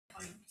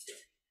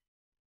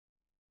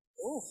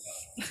Oh,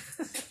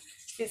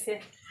 he's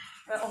here.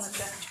 On the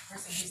chair.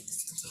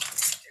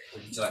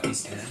 Would you like me to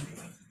stand?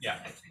 Yeah.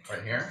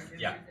 Right here?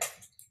 Yeah.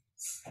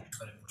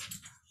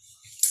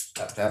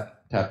 Tap,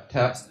 tap, tap,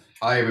 tap.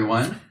 Hi,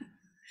 everyone.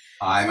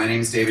 Hi, my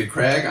name is David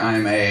Craig.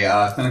 I'm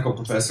a clinical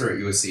professor at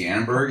USC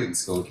Annenberg in the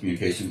School of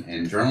Communication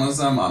and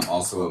Journalism. I'm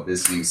also a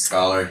visiting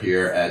scholar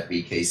here at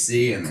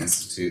BKC and the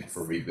Institute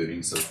for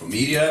Rebooting Social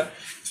Media.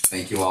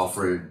 Thank you all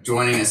for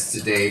joining us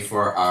today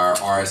for our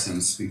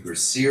RSM Speaker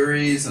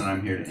Series, and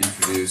I'm here to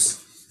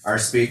introduce our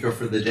speaker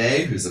for the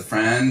day, who's a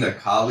friend, a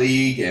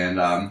colleague,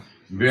 and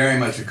very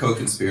much a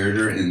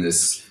co-conspirator in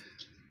this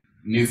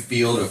new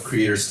field of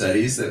creator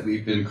studies that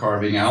we've been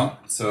carving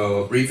out.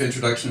 So a brief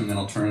introduction, and then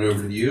I'll turn it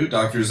over to you.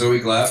 Dr. Zoe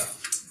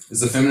Glepp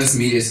is a feminist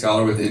media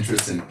scholar with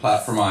interest in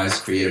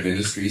platformized creative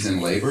industries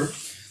and labor,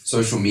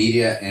 social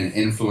media and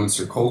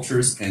influencer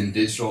cultures, and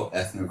digital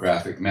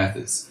ethnographic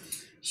methods.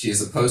 She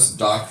is a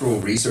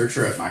postdoctoral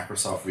researcher at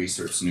Microsoft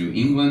Research New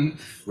England,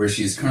 where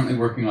she is currently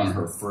working on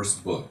her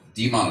first book,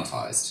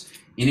 Demonetized: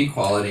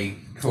 Inequality,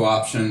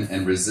 Co-option,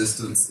 and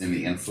Resistance in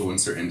the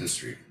Influencer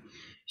Industry.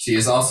 She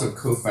is also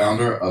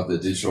co-founder of the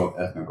Digital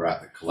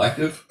Ethnographic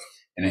Collective,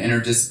 an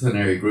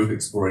interdisciplinary group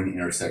exploring the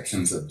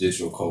intersections of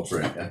digital culture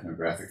and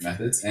ethnographic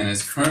methods, and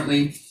is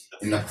currently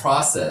in the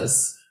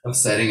process of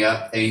setting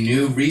up a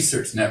new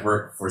research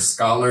network for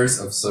scholars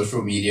of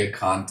social media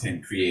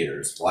content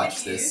creators.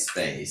 Watch this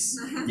space.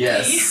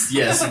 Yes,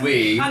 yes,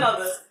 we. I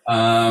love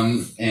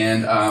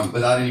it.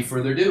 Without any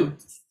further ado,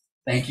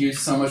 thank you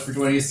so much for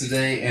joining us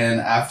today. And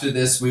after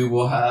this, we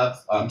will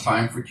have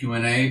time for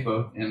Q&A,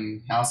 both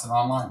in-house and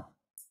online.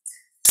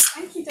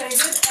 Thank you, David.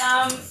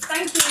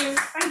 Thank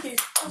you.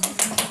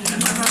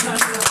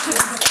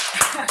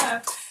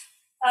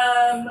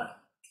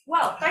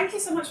 Well, thank you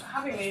so much for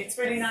having me. It's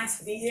really nice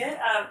to be here.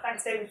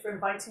 Thanks, David, for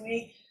inviting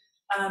me.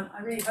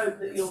 I really hope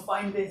that you'll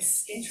find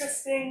this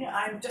interesting.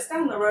 I'm just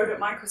down the road at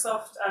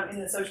Microsoft in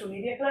the Social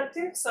Media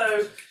Collective,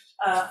 so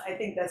I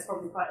think there's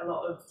probably quite a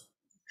lot of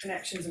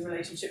connections and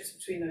relationships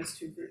between those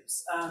two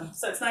groups.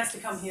 So it's nice to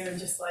come here and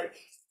just like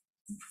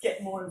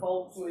get more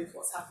involved with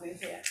what's happening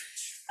here.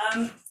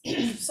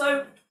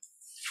 So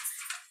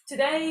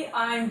today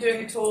I'm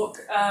doing a talk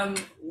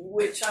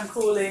which I'm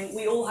calling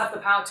 "We All Have the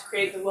Power to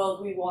Create the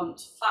World We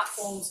Want: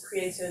 Platforms,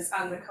 Creators,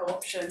 and the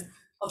Co-option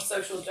of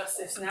Social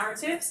Justice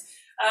Narratives."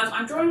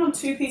 I'm drawing on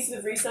two pieces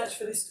of research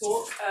for this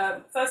talk.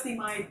 Firstly,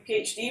 my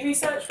PhD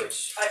research,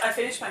 which I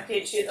finished my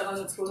PhD at the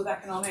London School of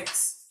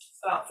Economics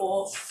about 4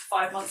 or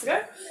 5 months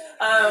ago,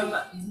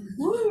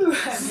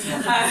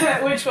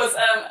 which was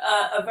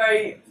a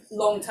very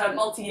long-term,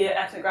 multi-year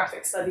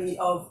ethnographic study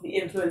of the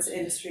influencer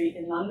industry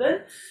in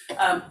London,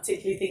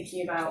 particularly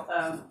thinking about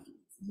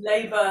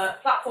labour,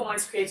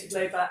 platformised creative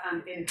labour,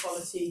 and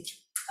inequality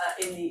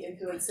in the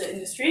influencer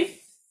industry.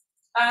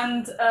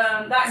 And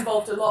that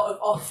involved a lot of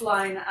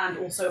offline and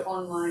also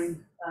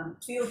online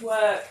field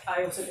work.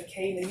 I also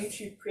became a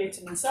YouTube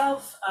creator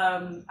myself,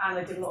 and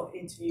I did a lot of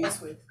interviews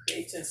with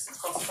creators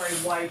across a very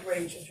wide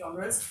range of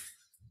genres.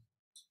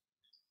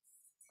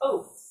 Oh,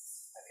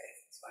 okay,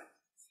 that's fine.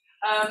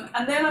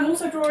 And then I'm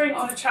also drawing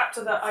on a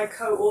chapter that I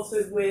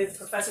co-authored with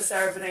Professor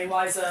Sarah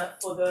Benet-Weiser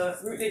for the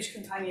Routledge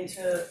Companion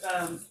to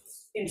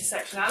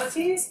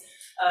Intersectionalities,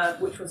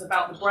 which was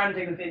about the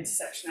branding of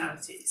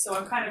intersectionality. So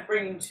I'm kind of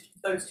bringing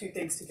those two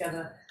things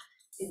together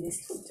in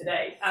this talk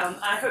today.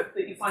 I hope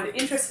that you find it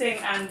interesting,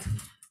 and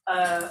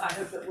I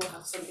hope that we'll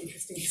have some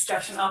interesting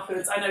discussion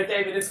afterwards. I know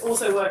David is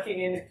also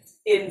working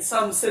in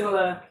some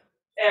similar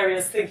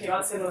areas, thinking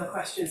about similar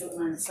questions at the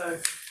moment, so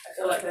I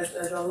feel like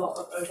there's a lot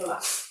of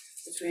overlap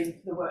between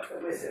the work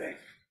that we're doing.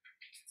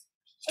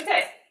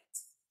 Okay,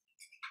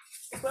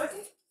 it's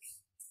working?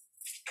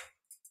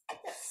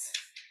 Yes.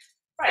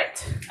 Right,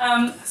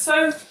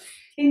 so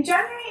in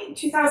January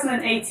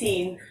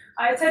 2018,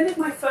 I attended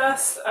my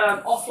first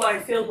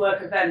offline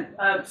fieldwork event.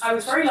 I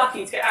was very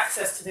lucky to get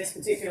access to this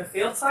particular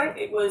field site.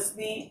 It was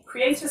the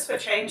Creators for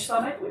Change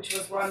Summit, which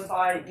was run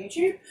by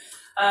YouTube.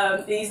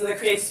 These are the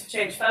Creators for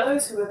Change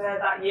Fellows who were there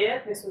that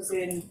year. This was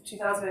in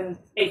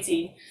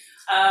 2018.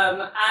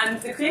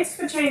 And the Creators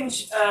for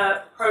Change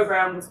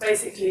program was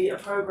basically a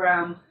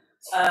program,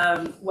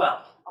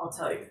 well, I'll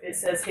tell you, it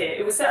says here,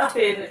 it was set up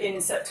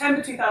in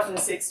September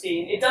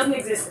 2016. It doesn't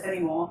exist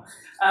anymore,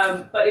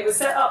 but it was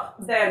set up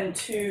then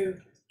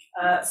to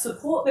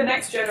support the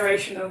next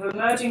generation of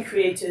emerging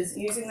creators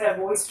using their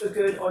voice for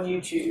good on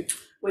YouTube,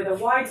 with a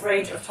wide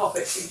range of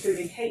topics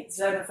including hate,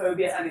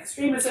 xenophobia, and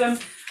extremism,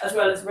 as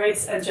well as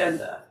race and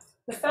gender.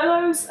 The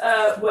fellows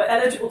were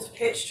eligible to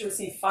pitch to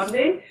receive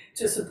funding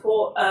to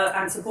support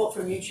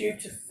from YouTube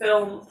to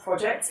film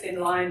projects in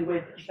line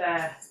with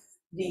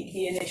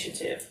the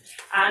initiative.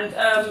 And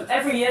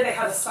every year they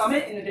had a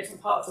summit in a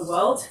different part of the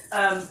world.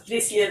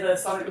 This year the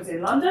summit was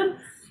in London.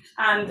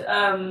 And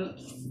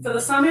for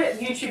the summit,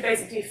 YouTube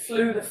basically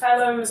flew the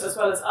fellows as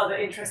well as other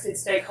interested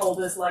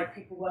stakeholders like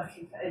people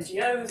working for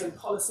NGOs and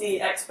policy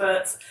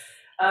experts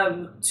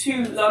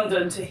to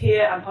London to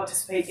hear and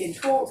participate in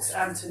talks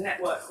and to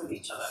network with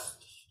each other.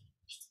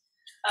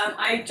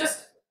 I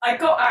just I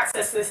got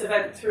access to this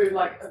event through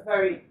like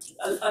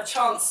a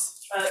chance.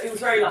 It was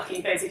very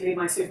lucky. Basically,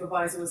 my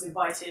supervisor was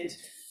invited,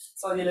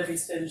 Sonia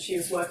Livingston. She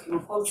was working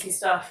on policy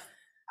stuff,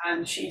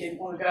 and she didn't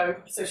want to go.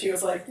 So she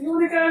was like, "Do you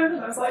want to go?"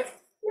 And I was like,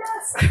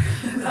 "Yes,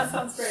 that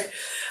sounds great."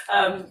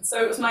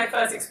 So it was my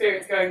first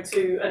experience going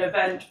to an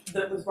event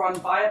that was run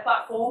by a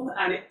platform,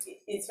 and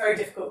it's very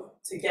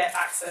difficult to get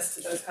access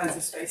to those kinds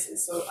of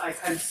spaces. So I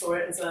kind of saw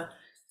it as a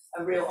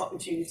real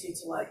opportunity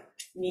to like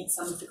meet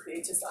some of the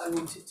creators that I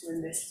wanted to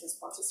enlist as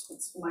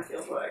participants for my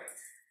fieldwork.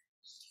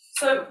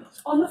 So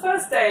on the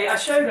first day, I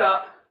showed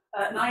up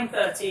at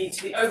 9:30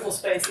 to the Oval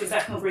Space in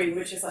Bethnal Green,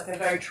 which is like a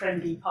very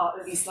trendy part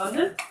of East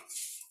London.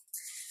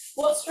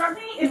 What struck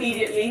me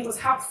immediately was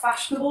how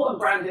fashionable and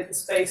branded the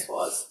space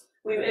was.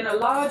 We were in a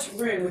large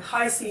room with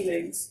high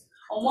ceilings.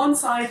 On one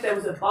side, there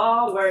was a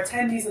bar where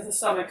attendees of the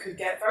summit could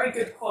get very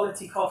good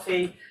quality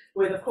coffee,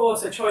 with, of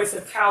course, a choice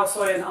of cow,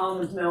 soy, and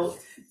almond milk,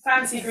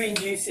 fancy green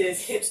juices,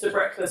 hipster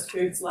breakfast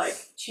foods like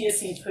chia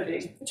seed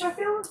pudding, which I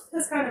feel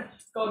has kind of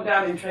gone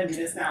down in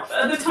trendiness now, but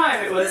at the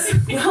time it was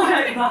the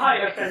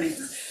height of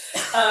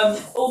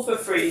trendiness, all for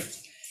free.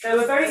 There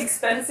were very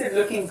expensive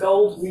looking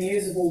gold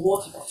reusable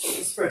water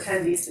bottles for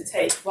attendees to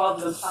take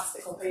rather than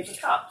plastic or paper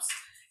cups,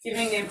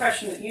 giving the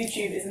impression that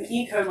YouTube is an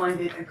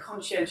eco-minded and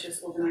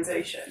conscientious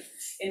organization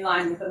in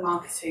line with the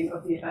marketing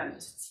of the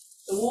event.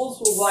 The walls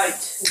were white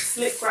with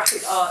slick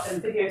graphic art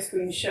and video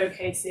screens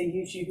showcasing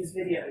YouTubers'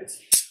 videos.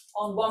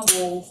 On one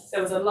wall,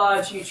 there was a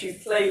large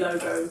YouTube Play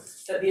logo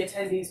that the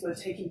attendees were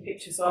taking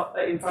pictures of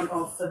in front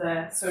of for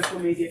their social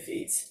media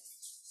feeds.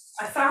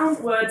 I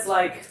found words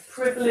like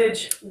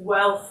privilege,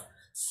 wealth,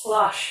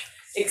 plush,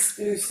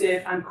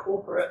 exclusive, and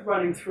corporate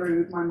running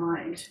through my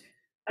mind.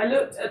 I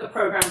looked at the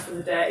program for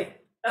the day.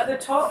 At the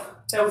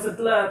top, there was a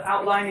blurb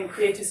outlining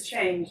Creators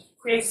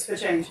for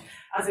Change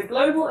as a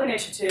global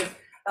initiative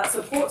that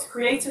supports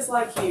creators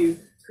like you,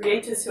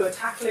 creators who are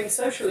tackling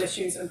social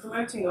issues and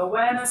promoting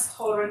awareness,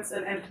 tolerance,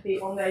 and empathy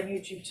on their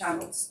YouTube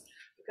channels.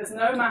 Because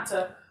no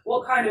matter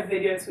what kind of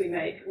videos we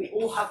make, we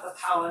all have the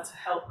power to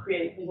help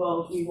create the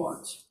world we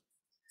want.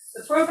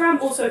 The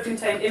program also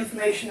contained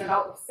information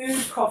about the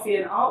food, coffee,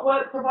 and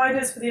artwork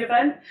providers for the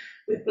event,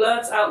 with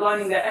blurbs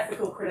outlining their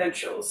ethical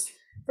credentials.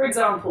 For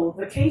example,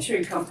 the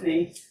catering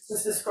company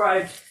was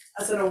described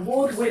as an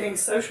award-winning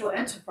social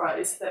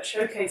enterprise that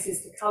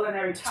showcases the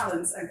culinary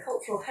talents and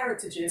cultural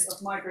heritages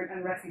of migrant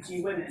and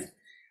refugee women.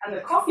 And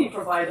the coffee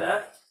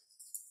provider,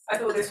 I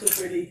thought this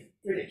was really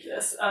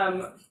ridiculous,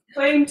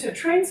 claimed to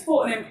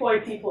transport and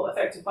employ people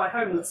affected by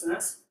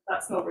homelessness.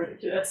 That's not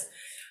ridiculous.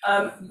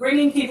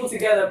 Bringing people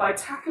together by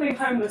tackling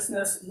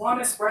homelessness one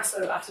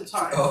espresso at a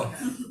time. Oh.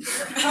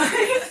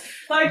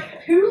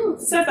 Like, who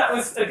said that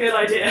was a good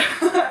idea?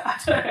 I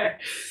don't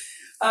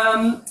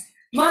know.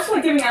 Much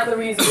like giving out the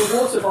reusable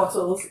water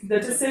bottles, the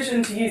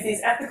decision to use these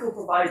ethical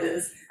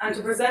providers and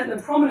to present them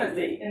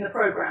prominently in the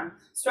program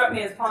struck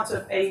me as part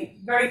of a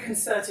very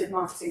concerted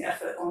marketing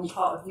effort on the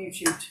part of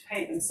YouTube to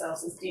paint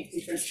themselves as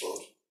deeply principled.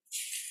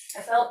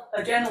 I felt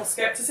a general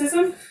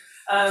skepticism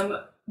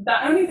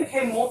that only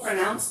became more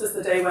pronounced as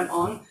the day went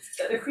on,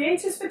 that the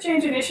Creators for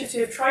Change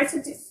initiative tried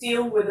to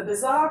deal with a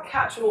bizarre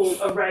catch-all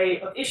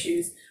array of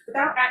issues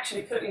without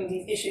actually putting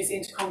these issues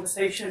into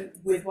conversation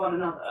with one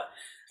another.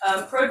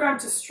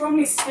 Programmed to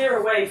strongly steer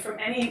away from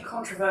any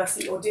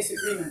controversy or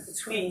disagreement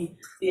between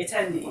the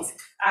attendees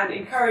and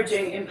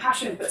encouraging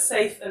impassioned but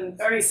safe and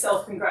very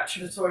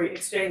self-congratulatory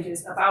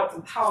exchanges about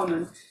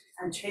empowerment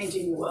and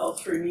changing the world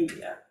through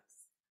media.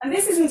 And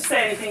this isn't to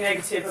say anything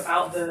negative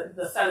about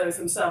the fellows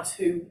themselves,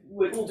 who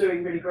were all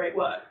doing really great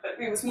work,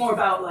 but it was more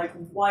about like,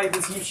 why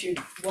was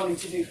YouTube wanting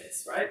to do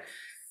this, right?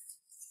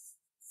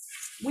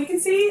 We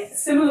can see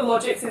similar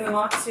logics in the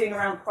marketing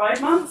around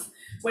Pride Month,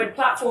 when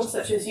platforms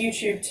such as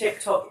YouTube,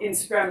 TikTok,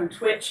 Instagram, and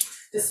Twitch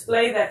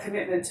display their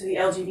commitment to the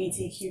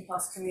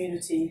LGBTQ+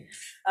 community,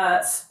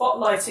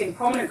 spotlighting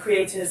prominent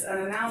creators and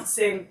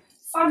announcing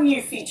fun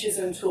new features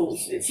and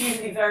tools. It's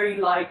usually very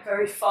light,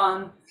 very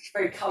fun,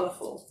 very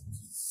colourful.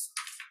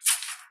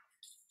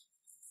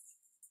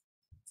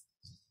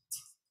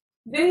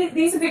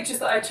 These are pictures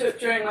that I took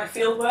during my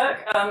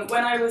fieldwork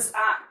when I was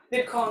at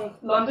VidCon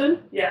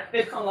London. Yeah,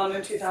 VidCon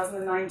London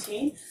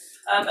 2019.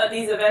 At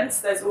these events,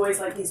 there's always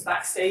like these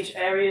backstage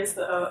areas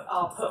that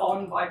are put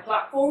on by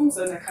platforms,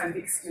 and they're kind of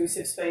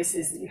exclusive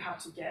spaces that you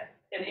have to get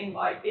an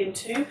invite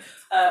into,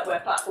 where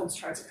platforms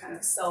try to kind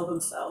of sell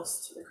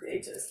themselves to the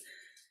creators.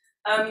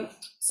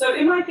 So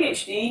in my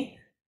PhD,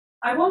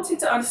 I wanted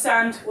to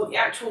understand what the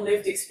actual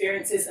lived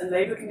experiences and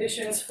labour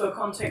conditions for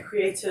content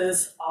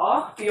creators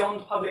are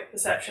beyond public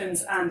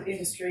perceptions and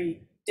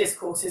industry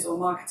discourses or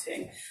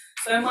marketing.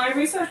 So my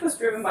research was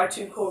driven by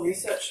two core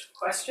research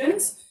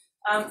questions.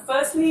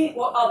 Firstly,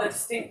 what are the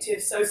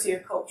distinctive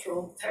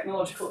socio-cultural,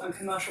 technological, and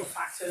commercial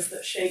factors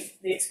that shape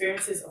the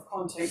experiences of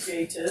content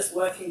creators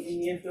working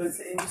in the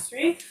influencer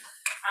industry?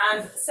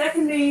 And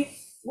secondly,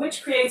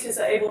 which creators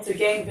are able to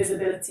gain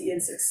visibility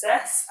and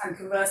success, and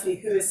conversely,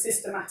 who is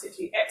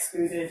systematically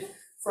excluded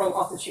from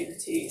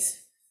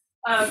opportunities?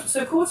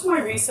 So core to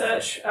my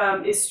research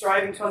is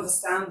striving to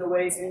understand the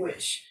ways in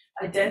which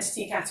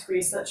identity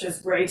categories such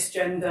as race,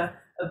 gender,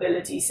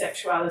 ability,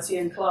 sexuality,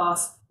 and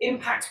class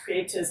impact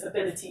creators'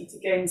 ability to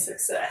gain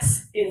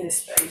success in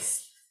this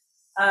space.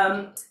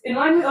 In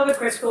line with other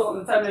critical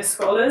and feminist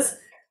scholars,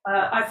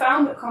 I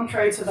found that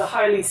contrary to the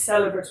highly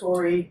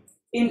celebratory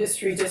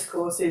industry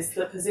discourses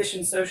that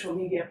position social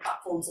media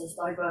platforms as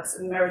diverse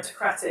and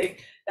meritocratic,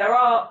 there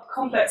are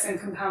complex and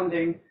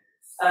compounding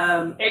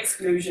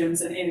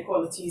exclusions and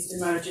inequalities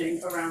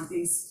emerging around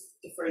these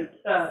different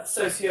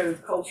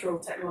socio-cultural,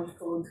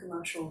 technological, and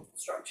commercial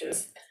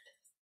structures.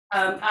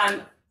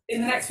 And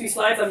in the next few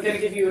slides, I'm going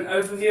to give you an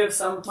overview of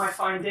some of my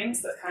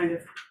findings that kind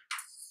of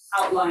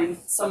outline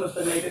some of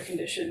the labour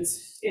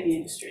conditions in the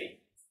industry.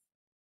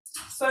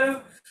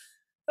 So,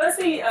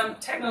 firstly,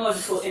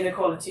 technological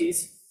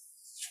inequalities.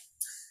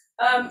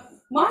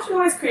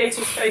 Marginalised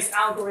creators face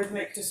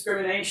algorithmic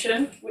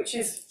discrimination, which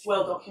is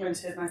well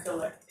documented, and I feel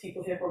like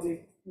people here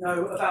probably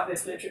know about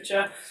this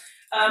literature.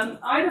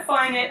 I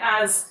define it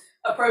as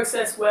a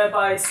process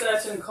whereby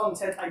certain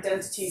content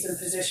identities and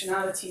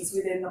positionalities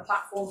within the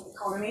platform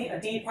economy are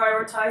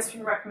deprioritized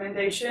from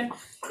recommendation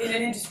in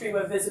an industry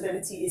where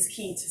visibility is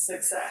key to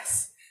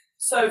success.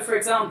 So, for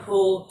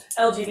example,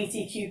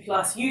 LGBTQ+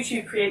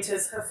 YouTube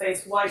creators have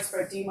faced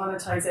widespread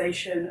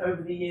demonetization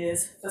over the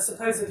years for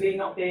supposedly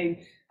not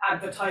being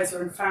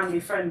advertiser and family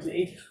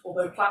friendly,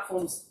 although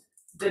platforms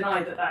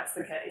deny that that's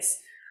the case.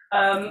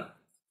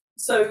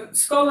 So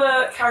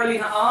scholar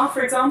Carolina R.,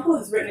 for example,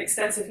 has written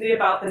extensively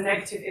about the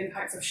negative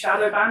impacts of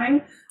shadow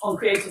banning on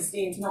creators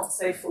deemed not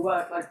safe for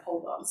work, like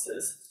pole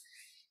dancers.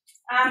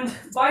 And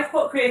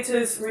BIPOC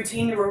creators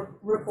routinely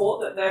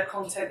report that their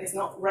content is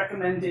not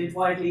recommended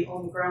widely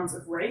on the grounds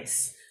of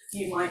race.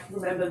 You might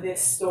remember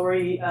this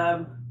story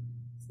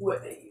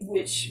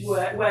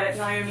where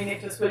Naomi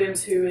Nicholas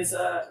Williams, who is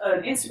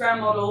an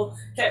Instagram model,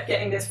 kept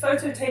getting this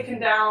photo taken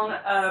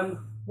down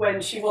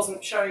when she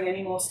wasn't showing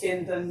any more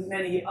skin than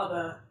many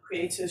other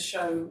creators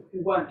show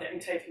who weren't getting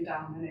taken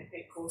down, and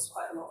it caused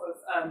quite a lot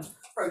of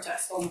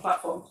protest on the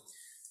platform.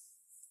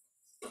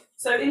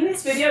 So in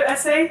this video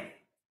essay,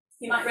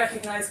 you might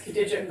recognize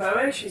Khadija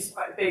Mbowe. She's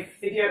quite a big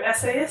video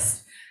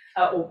essayist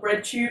or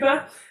bread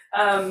tuber.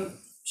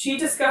 She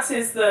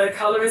discusses the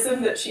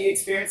colorism that she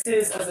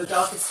experiences as a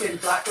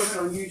darker-skinned Black woman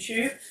on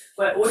YouTube,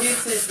 where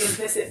audiences'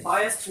 implicit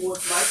bias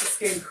towards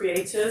lighter-skinned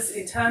creators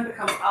in turn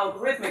becomes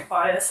algorithmic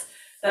bias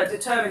that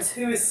determines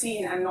who is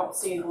seen and not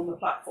seen on the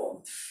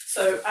platform.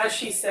 So, as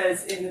she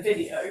says in the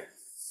video,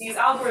 these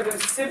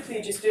algorithms are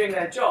simply just doing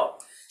their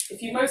job.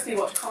 If you mostly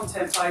watch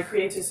content by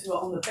creators who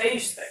are on the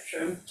beige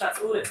spectrum, that's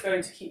all it's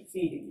going to keep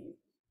feeding you.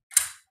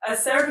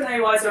 As Sarah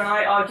Benet-Weiser and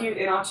I argued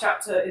in our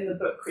chapter in the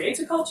book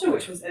Creator Culture,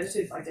 which was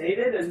edited by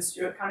David and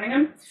Stuart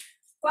Cunningham,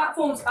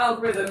 platforms'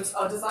 algorithms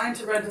are designed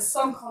to render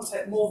some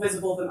content more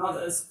visible than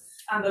others,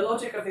 and the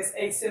logic of this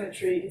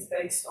asymmetry is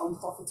based on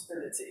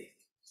profitability.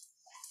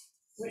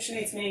 Which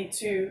leads me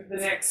to the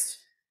next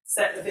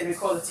set of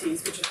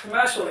inequalities, which are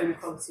commercial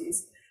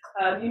inequalities.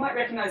 You might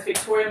recognize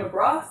Victoria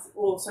McGrath,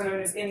 also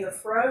known as In the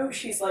Fro.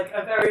 She's like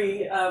a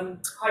very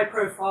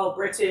high-profile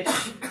British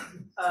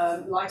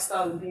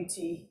lifestyle and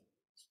beauty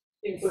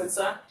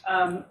influencer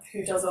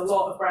who does a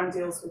lot of brand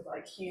deals with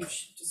like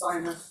huge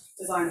designer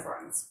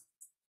brands.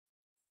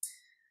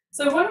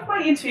 So one of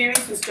my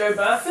interviewees was Jo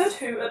Burford,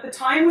 who at the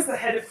time was the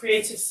head of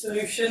creative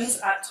solutions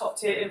at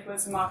top-tier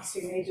influencer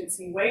marketing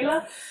agency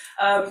Whaler.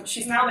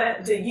 She's now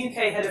the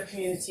UK head of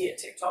community at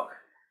TikTok.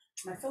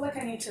 And I feel like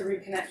I need to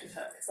reconnect with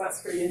her because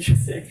that's pretty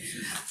interesting.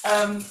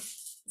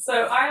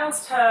 So I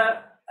asked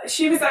her,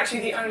 she was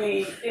actually the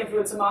only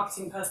influencer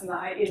marketing person that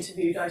I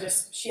interviewed.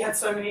 She had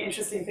so many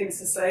interesting things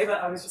to say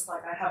that I was just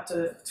like, I have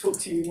to talk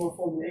to you more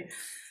formally.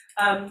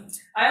 I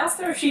asked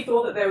her if she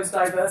thought that there was a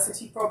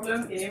diversity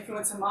problem in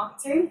influencer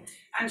marketing,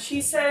 and she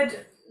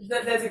said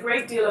that there's a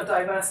great deal of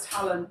diverse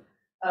talent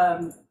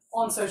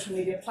on social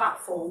media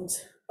platforms,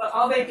 but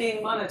are they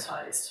being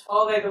monetized?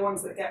 Are they the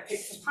ones that get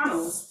picked for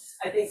panels?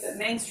 I think that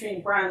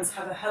mainstream brands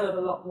have a hell of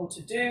a lot more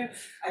to do.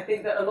 I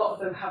think that a lot of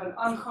them have an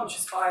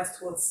unconscious bias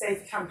towards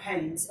safe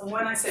campaigns. And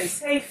when I say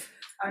safe,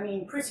 I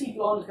mean pretty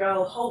blonde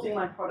girl holding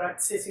my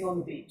product sitting on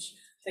the beach.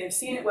 They've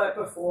seen it work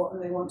before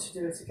and they want to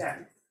do it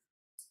again.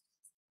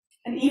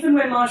 And even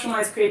when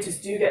marginalized creators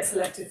do get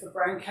selected for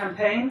brand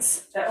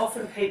campaigns, they're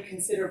often paid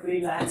considerably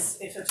less,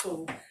 if at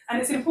all.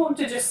 And it's important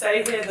to just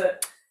say here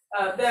that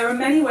there are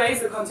many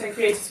ways that content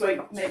creators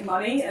won't make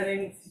money,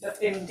 and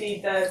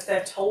indeed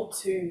they're told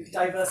to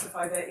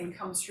diversify their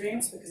income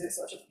streams because it's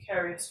such a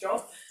precarious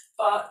job.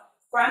 But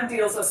brand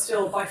deals are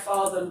still by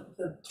far the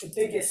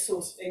biggest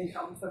source of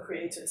income for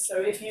creators. So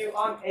if you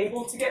aren't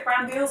able to get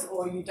brand deals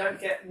or you don't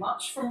get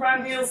much from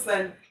brand deals,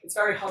 then it's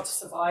very hard to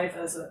survive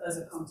as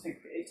a content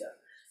creator.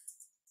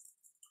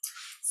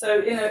 So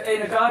in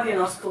a Guardian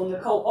article,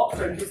 Nicole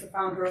Opren, who's the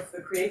founder of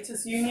the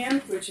Creators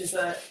Union, which is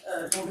an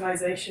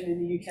organisation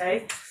in the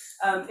UK,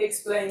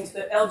 explained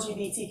that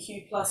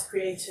LGBTQ+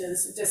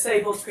 creators,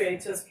 disabled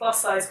creators,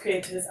 plus-size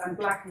creators, and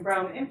Black and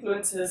brown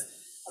influencers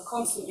are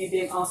constantly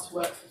being asked to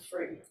work for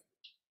free.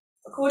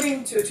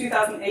 According to a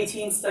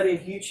 2018 study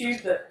of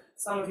YouTube that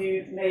some of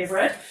you may have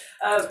read,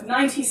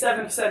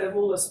 97% of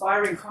all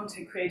aspiring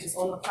content creators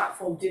on the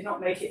platform did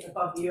not make it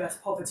above the US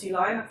poverty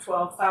line of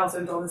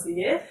 $12,000 a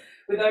year,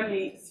 with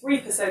only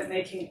 3%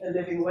 making a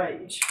living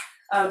wage.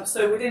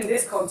 So within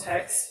this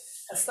context,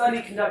 a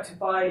study conducted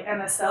by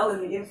MSL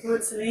in the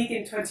Influencer League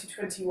in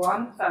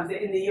 2021 found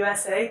that in the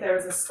USA, there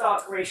is a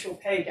stark racial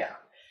pay gap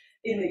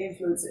in the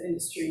influencer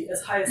industry,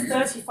 as high as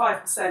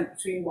 35%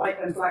 between white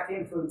and black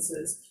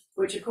influencers,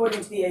 which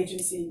according to the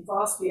agency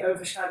vastly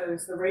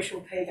overshadows the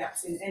racial pay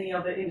gaps in any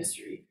other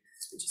industry,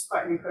 which is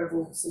quite an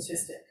incredible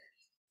statistic.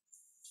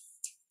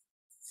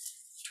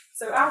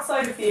 So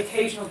outside of the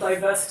occasional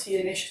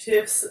diversity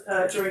initiatives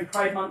during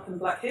Pride Month and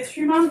Black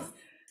History Month,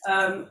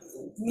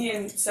 me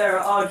and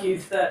Sarah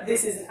argued that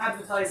this is an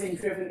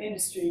advertising-driven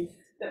industry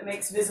that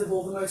makes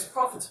visible the most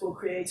profitable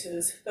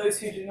creators, those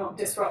who do not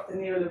disrupt the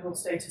neoliberal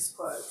status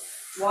quo: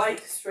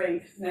 white,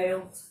 straight,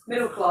 male,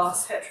 middle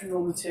class,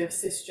 heteronormative,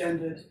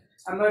 cisgendered,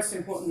 and most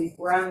importantly,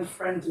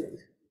 brand-friendly.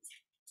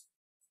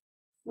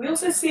 We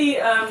also see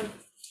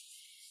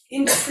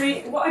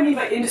industry. What I mean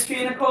by industry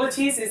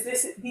inequalities is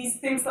these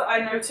things that I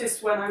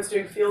noticed when I was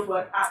doing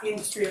fieldwork at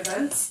industry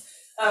events.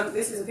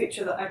 This is a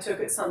picture that I took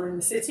at Summer in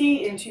the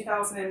City in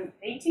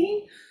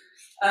 2018,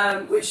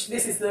 which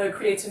this is the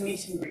creator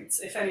meet and greets.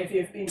 If any of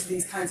you have been to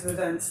these kinds of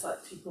events, like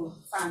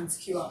fans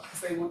queue up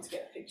because they want to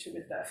get a picture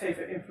with their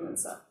favorite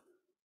influencer.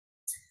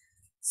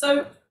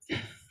 So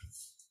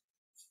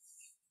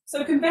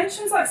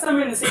conventions like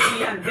Summer in the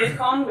City and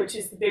VidCon, which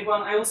is the big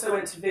one. I also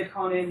went to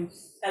VidCon in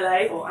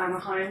LA or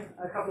Anaheim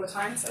a couple of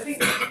times. I think,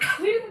 did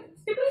we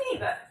meet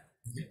there?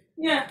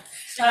 Yeah.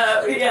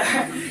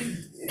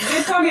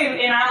 VidCon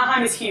in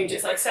Anaheim is huge.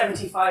 It's like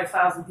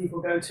 75,000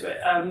 people go to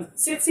it.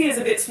 SITSI is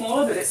a bit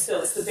smaller, but it's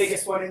the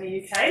biggest one in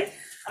the UK.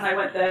 And I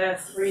went there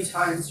 3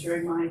 times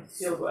during my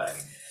fieldwork.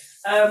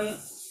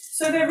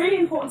 So they're really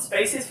important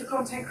spaces for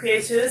content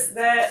creators.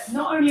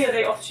 Not only are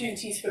they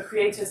opportunities for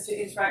creators to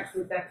interact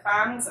with their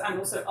fans and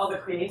also other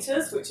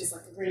creators, which is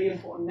like a really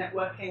important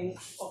networking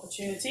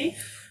opportunity,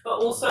 but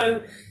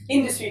also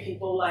industry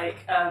people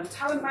like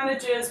talent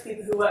managers,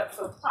 people who work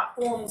for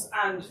platforms,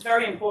 and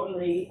very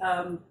importantly,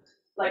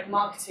 like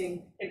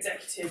marketing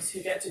executives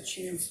who get to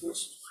choose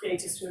which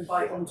creators to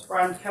invite onto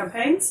brand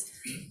campaigns.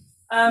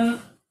 But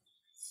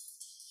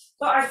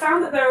I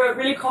found that there are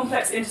really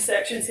complex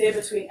intersections here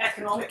between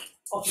economic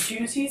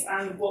opportunities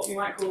and what we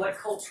might call like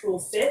cultural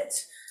fit.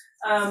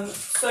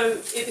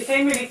 So it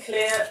became really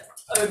clear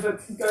over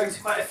going to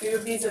quite a few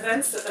of these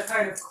events that the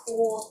kind of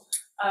core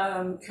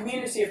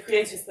community of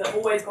creators that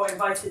always got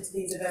invited to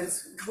these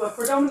events were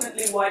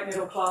predominantly white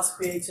middle class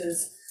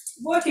creators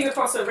working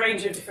across a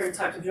range of different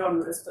types of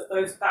genres, but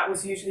that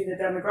was usually the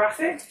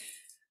demographic.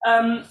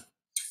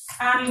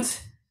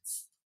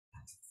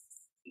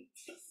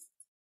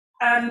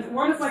 And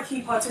one of my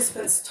key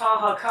participants,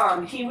 Taha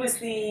Khan, he was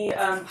the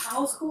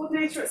panels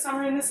coordinator at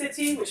Summer in the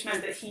City, which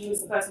meant that he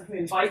was the person who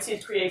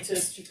invited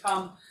creators to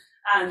come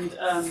and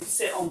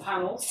sit on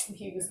panels.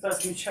 He was the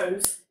person who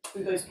chose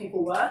who those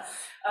people were.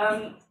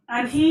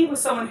 And he was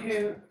someone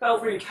who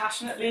felt really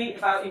passionately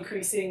about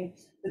increasing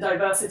the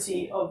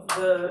diversity of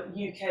the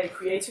UK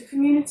creator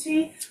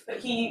community, but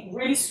he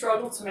really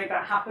struggled to make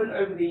that happen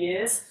over the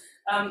years.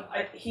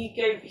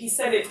 He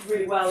said it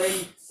really well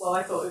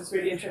I thought it was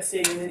really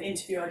interesting in an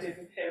interview I did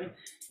with him.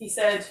 He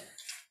said,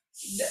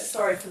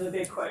 sorry for the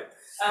big quote,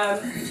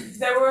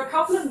 there were a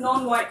couple of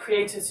non-white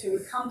creators who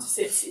would come to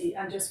SITSI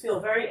and just feel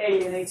very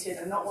alienated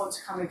and not want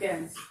to come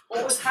again.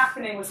 What was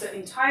happening was that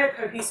entire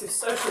cohesive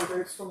social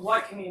groups from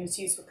white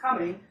communities were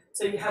coming.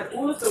 So you had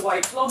all of the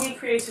white blogging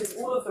creators,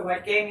 all of the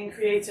white gaming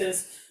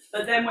creators,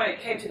 but then when it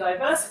came to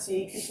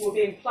diversity, people were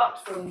being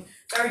plucked from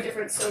very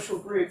different social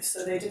groups,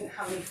 so they didn't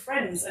have any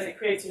friends, and it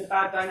created a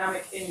bad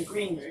dynamic in the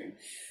green room.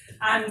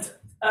 And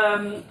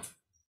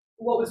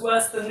what was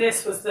worse than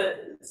this was that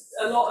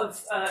a lot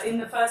of, in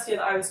the first year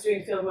that I was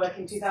doing fieldwork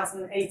in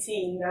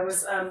 2018, there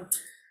was a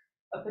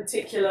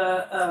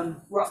particular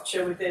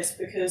rupture with this,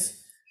 because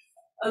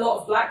a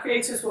lot of Black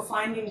creators were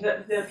finding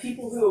that the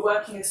people who were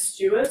working as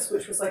stewards,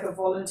 which was like a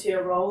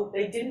volunteer role,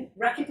 they didn't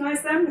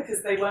recognize them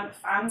because they weren't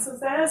fans of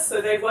theirs,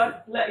 so they weren't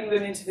letting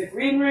them into the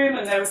green room,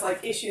 and there was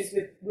like issues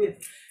with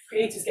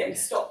creators getting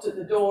stopped at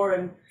the door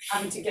and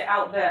having to get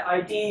out their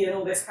ID and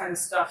all this kind of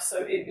stuff.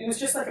 So it was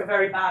just like a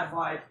very bad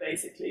vibe,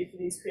 basically, for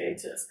these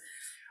creators.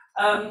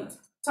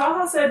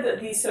 Taha said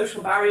that these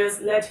social barriers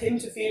led him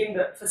to feeling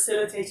that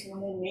facilitating a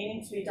more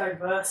meaningfully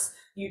diverse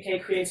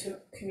UK creator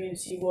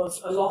community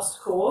was a lost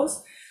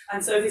cause.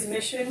 And so his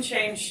mission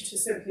changed to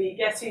simply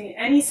getting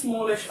any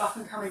smallish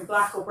up-and-coming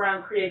Black or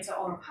brown creator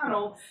on a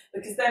panel,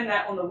 because then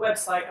they're on the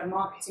website and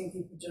marketing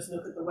people just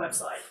look at the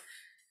website.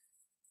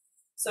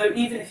 So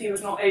even if he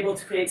was not able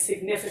to create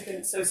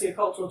significant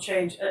sociocultural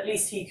change, at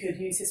least he could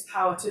use his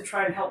power to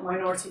try and help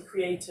minority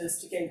creators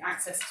to gain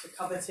access to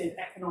coveted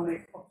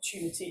economic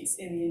opportunities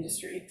in the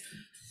industry.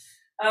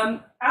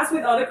 As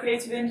with other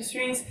creative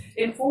industries,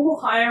 informal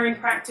hiring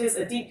practices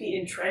are deeply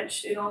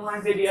entrenched in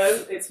online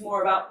video. It's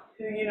more about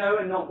who you know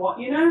and not what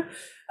you know.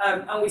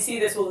 And we see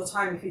this all the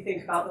time if you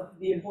think about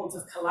the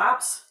importance of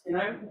collabs. You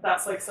know,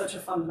 that's like such a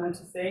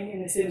fundamental thing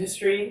in this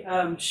industry,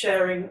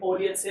 sharing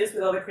audiences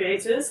with other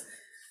creators.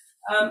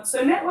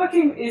 So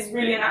networking is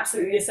really an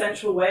absolutely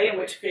essential way in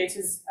which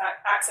creators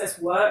access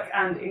work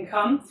and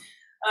income.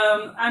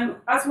 And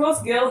as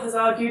Ross Gill has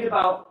argued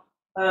about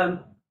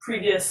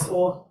previous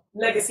or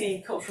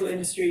legacy cultural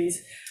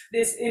industries,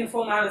 this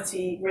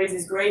informality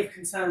raises grave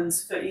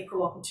concerns for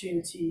equal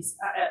opportunities,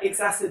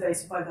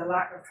 exacerbated by the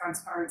lack of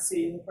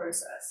transparency in the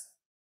process.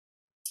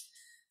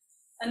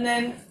 And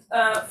then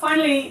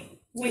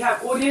finally, we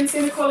have audience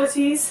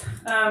inequalities.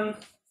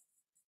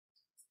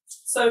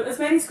 So as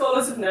many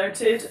scholars have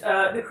noted,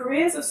 the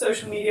careers of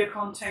social media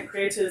content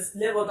creators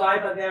live or die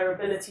by their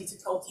ability to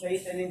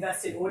cultivate an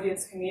invested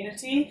audience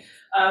community.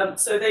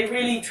 So they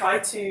really try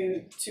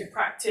to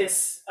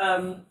practice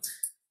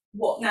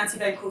what Nancy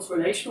Bain calls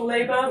relational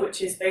labor,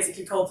 which is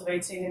basically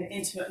cultivating an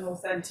intimate and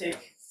authentic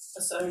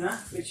persona,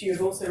 which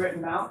you've also written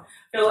about.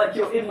 I feel like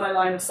you're in my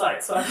line of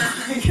sight, so I'm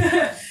like,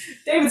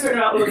 David's written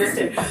about all of this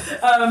too.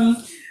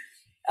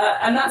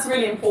 And that's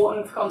really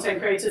important for content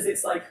creators.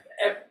 It's like,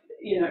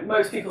 you know,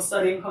 most people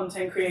studying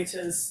content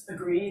creators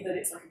agree that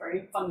it's like a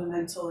very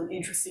fundamental and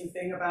interesting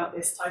thing about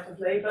this type of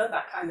labor,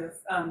 that kind of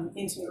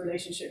intimate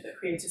relationship that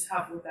creators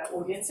have with their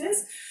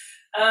audiences.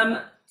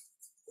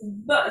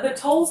 But the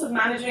tolls of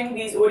managing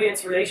these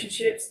audience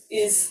relationships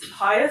is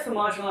higher for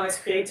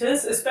marginalized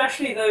creators,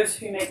 especially those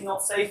who make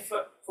not safe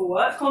for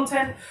work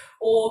content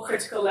or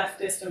critical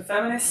leftist and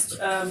feminist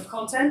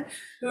content,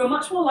 who are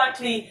much more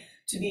likely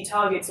to be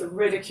targets of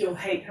ridicule,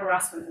 hate,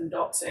 harassment, and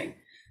doxing.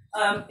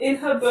 In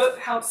her book,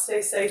 How to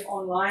Stay Safe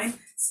Online,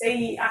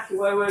 Seyi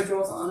Akiwowo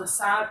draws on a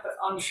sad but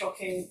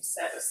unshocking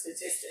set of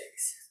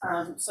statistics.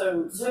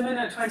 So women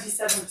are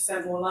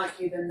 27% more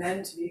likely than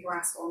men to be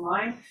harassed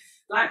online.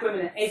 Black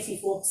women are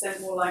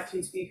 84% more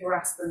likely to be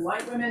harassed than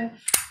white women.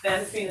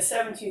 There's been a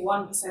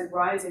 71%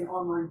 rise in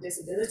online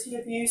disability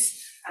abuse,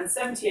 and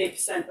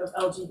 78% of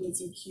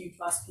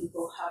LGBTQ+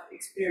 people have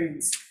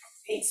experienced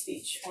hate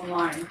speech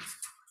online.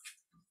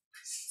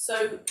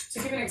 So to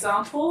give an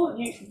example,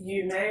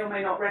 you may or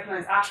may not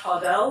recognize Ash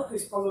Hardell,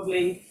 who's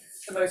probably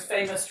the most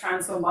famous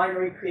trans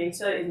non-binary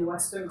creator in the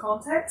Western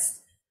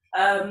context.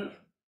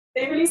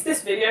 They released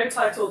this video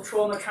titled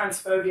Trauma,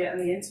 Transphobia and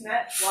the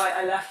Internet, Why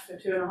I Left for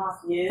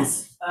 2.5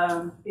 years.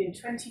 In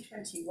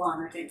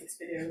 2021, I think this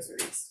video was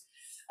released,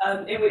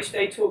 in which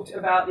they talked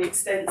about the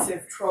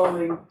extensive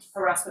trolling,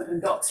 harassment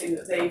and doxing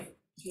that they've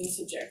been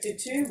subjected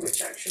to,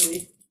 which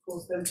actually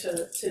caused them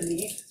to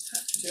leave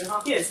for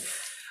 2.5 years.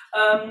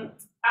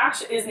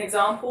 Ash is an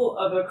example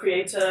of a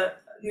creator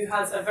who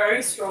has a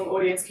very strong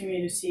audience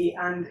community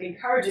and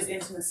encourages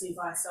intimacy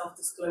via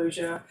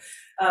self-disclosure.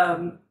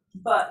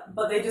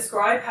 But they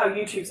describe how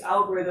YouTube's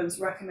algorithms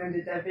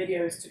recommended their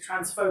videos to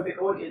transphobic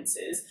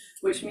audiences,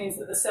 which means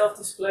that the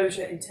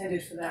self-disclosure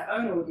intended for their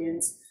own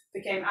audience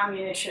became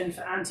ammunition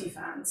for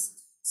anti-fans.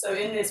 So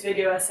in this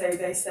video essay,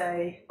 they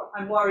say,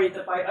 I'm worried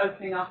that by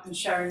opening up and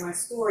sharing my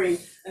story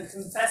and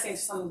confessing to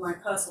some of my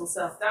personal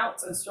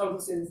self-doubts and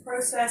struggles in the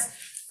process,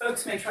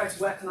 folks may try to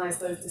weaponize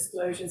those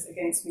disclosures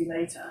against me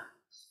later.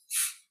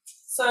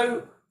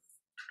 So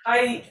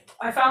I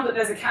found that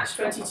there's a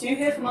catch-22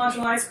 here for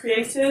marginalized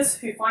creators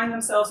who find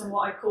themselves in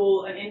what I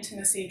call an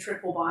intimacy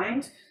triple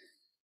bind.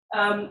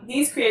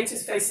 These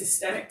creators face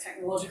systemic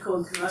technological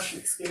and commercial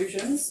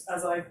exclusions,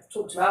 as I've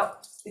talked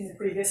about in the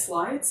previous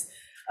slides.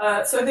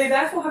 So they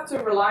therefore have to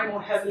rely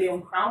more heavily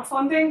on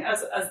crowdfunding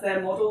as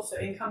their model for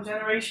income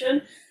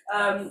generation,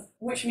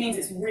 which means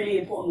it's really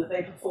important that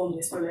they perform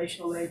this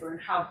relational labor and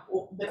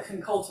that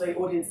can cultivate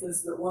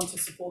audiences that want to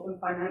support them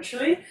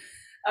financially.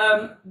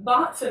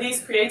 But for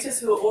these creators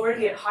who are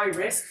already at high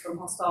risk from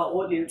hostile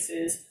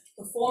audiences,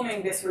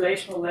 performing this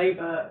relational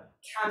labor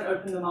can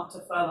open them up to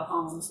further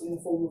harms in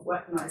the form of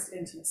weaponized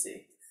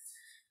intimacy.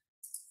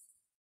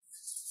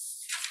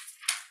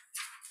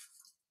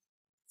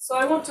 So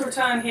I want to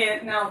return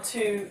here now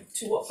to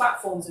what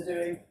platforms are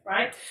doing,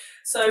 right?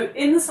 So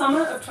in the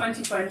summer of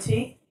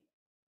 2020,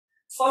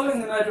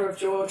 following the murder of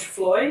George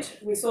Floyd,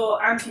 we saw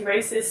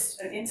anti-racist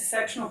and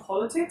intersectional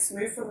politics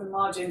move from the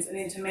margins and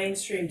into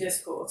mainstream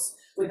discourse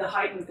with the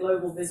heightened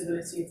global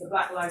visibility of the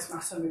Black Lives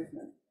Matter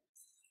movement.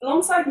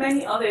 Alongside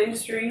many other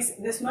industries,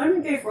 this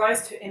moment gave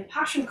rise to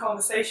impassioned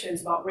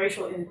conversations about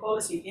racial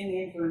inequality in the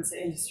influencer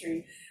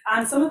industry.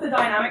 And some of the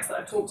dynamics that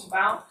I've talked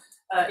about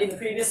in the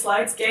previous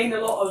slides gained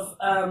a lot of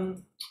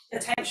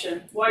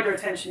wider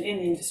attention in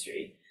the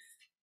industry.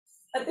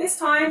 At this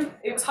time,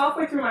 it was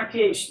halfway through my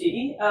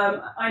PhD,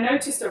 I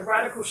noticed a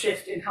radical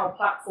shift in how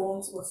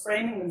platforms were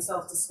framing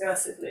themselves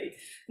discursively,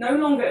 no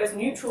longer as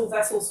neutral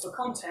vessels for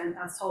content,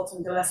 as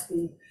Tarleton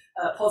Gillespie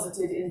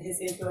posited in his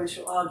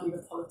influential article,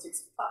 The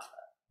Politics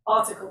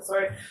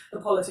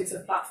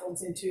of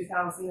Platforms in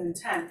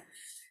 2010.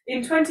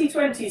 In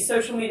 2020,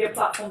 social media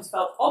platforms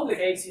felt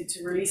obligated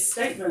to release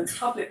statements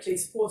publicly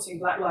supporting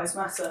Black Lives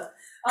Matter.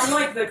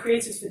 Unlike the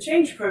Creators for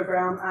Change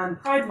program and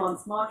Pride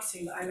Month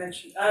marketing that I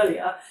mentioned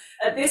earlier,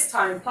 at this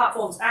time,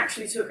 platforms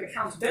actually took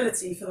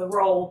accountability for the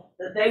role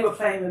that they were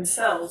playing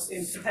themselves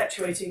in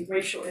perpetuating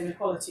racial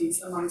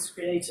inequalities amongst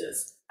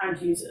creators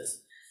and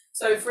users.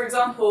 So, for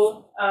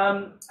example,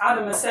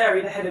 Adam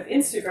Mosseri, the head of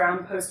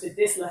Instagram, posted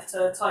this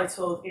letter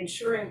titled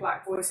 "Ensuring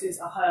Black Voices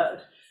Are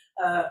Heard"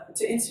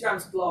 to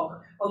Instagram's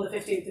blog on the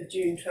 15th of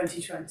June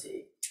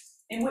 2020,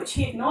 in which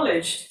he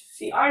acknowledged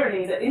the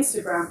irony that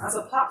Instagram as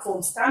a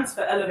platform stands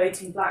for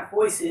elevating Black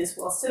voices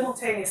while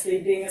simultaneously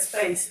being a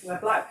space where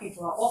Black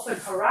people are often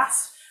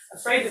harassed,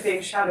 afraid of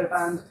being shadow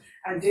banned,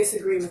 and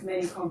disagree with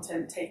many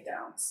content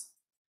takedowns.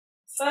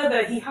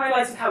 Further, he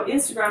highlighted how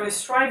Instagram is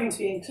striving to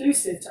be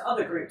inclusive to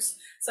other groups,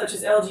 such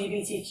as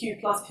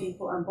LGBTQ+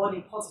 people and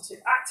body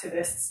positive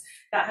activists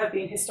that have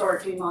been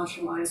historically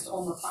marginalized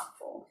on the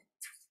platform.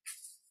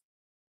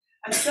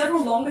 And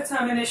several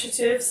longer-term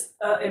initiatives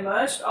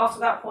emerged after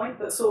that point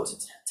that sought to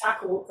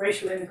tackle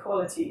racial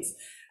inequalities,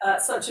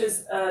 such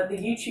as the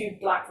YouTube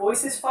Black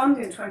Voices Fund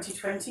in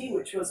 2020,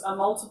 which was a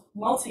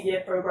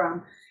multi-year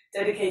program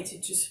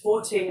dedicated to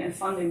supporting and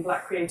funding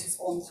Black creators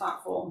on the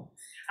platform.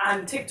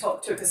 And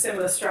TikTok took a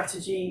similar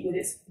strategy with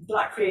its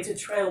Black Creator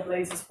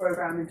Trailblazers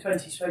program in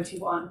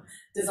 2021,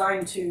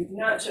 designed to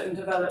nurture and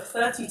develop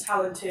 30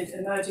 talented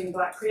emerging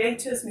Black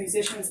creators,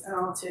 musicians, and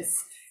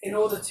artists in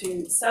order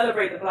to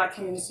celebrate the Black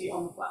community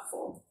on the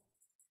platform.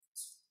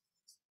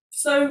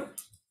 So,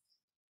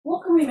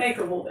 what can we make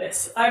of all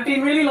this? I've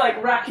been really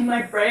racking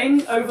my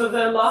brain over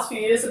the last few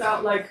years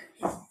about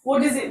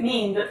what does it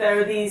mean that there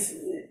are these,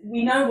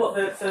 we know what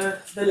the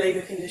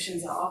labor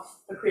conditions are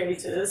for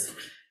creators.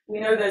 We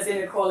know there's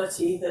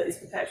inequality that is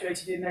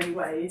perpetuated in many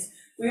ways.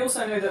 We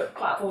also know that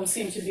platforms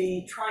seem to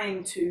be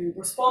trying to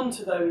respond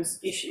to those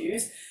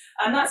issues.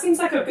 And that seems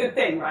like a good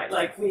thing, right?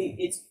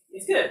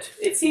 It's good.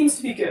 It seems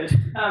to be good.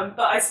 But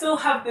I still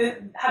had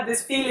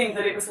this feeling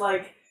that it was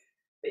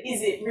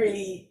is it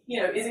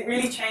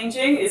really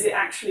changing? Is it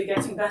actually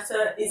getting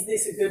better? Is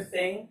this a good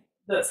thing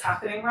that's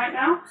happening right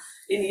now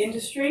in the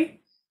industry?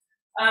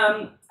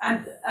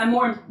 And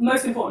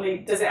most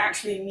importantly, does it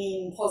actually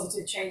mean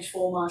positive change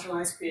for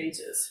marginalized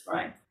creators,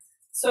 right?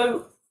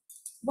 So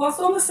whilst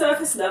on the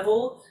surface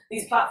level,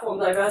 these platform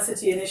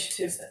diversity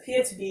initiatives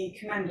appear to be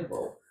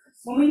commendable,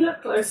 when we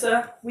look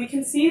closer, we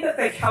can see that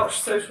they couch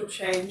social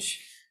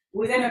change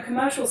within a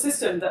commercial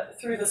system that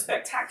through the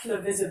spectacular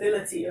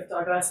visibility of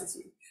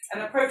diversity, an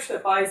approach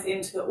that buys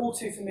into the all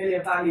too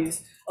familiar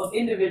values of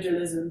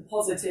individualism,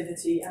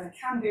 positivity, and a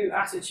can-do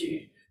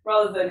attitude,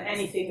 rather than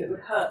anything that would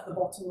hurt the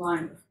bottom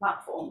line of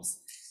platforms.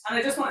 And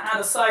I just want to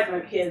add a side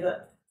note here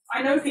that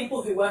I know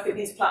people who work at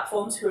these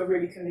platforms who are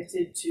really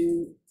committed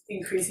to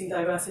increasing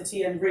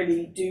diversity and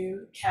really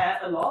do care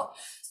a lot.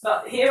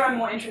 But here I'm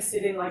more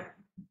interested in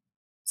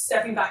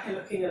stepping back and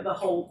looking at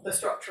the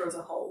structure as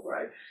a whole,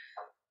 right?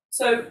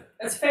 So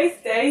as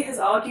Faith Day has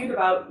argued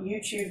about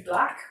YouTube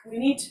Black, we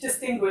need to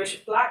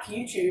distinguish Black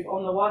YouTube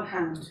on the one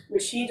hand,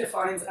 which she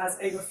defines as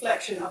a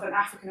reflection of an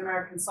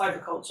African-American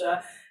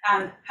cyberculture,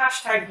 and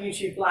hashtag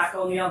YouTube Black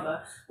on the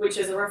other, which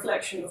is a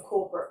reflection of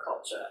corporate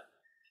culture.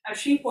 As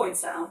she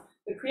points out,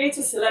 the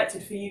creators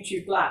selected for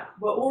YouTube Black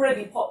were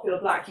already popular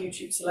Black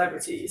YouTube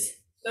celebrities,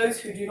 those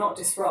who do not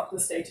disrupt the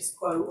status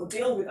quo or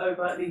deal with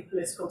overtly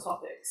political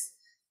topics.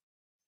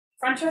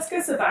 Francesca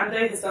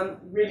Savande has done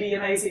really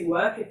amazing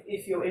work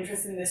if you're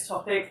interested in this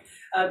topic.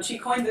 She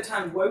coined the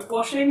term woke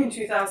washing in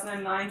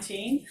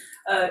 2019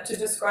 to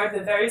describe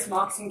the various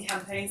marketing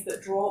campaigns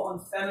that draw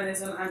on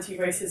feminism,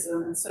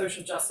 anti-racism, and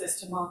social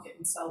justice to market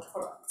and sell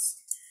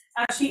products.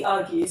 As she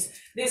argues,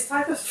 this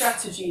type of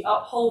strategy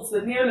upholds the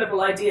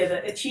neoliberal idea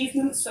that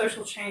achievement,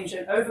 social change,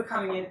 and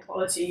overcoming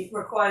inequality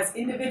requires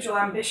individual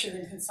ambition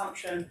and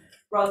consumption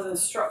rather than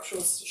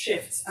structural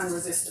shifts and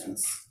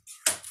resistance.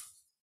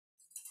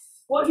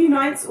 What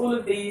unites all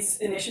of these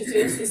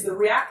initiatives is the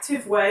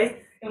reactive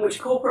way in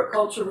which corporate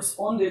culture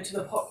responded to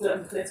the popular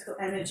and political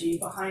energy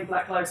behind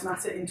Black Lives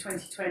Matter in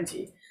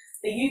 2020.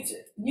 They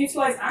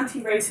utilize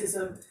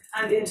anti-racism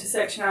and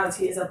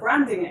intersectionality as a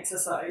branding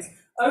exercise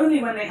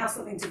only when they have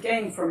something to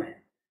gain from it,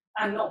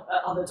 and not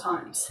at other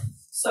times.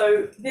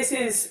 So this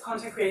is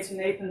content creator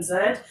Nathan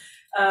Zed.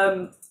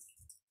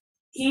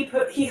 He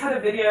had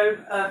a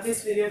video,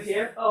 this video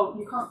here. Oh,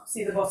 you can't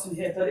see the bottom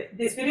here, but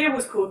this video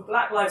was called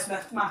Black Lives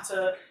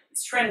Matter.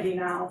 It's trendy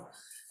now,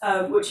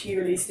 which he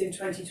released in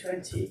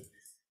 2020.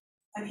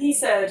 And he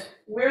said,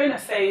 we're in a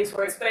phase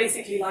where it's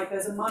basically like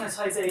there's a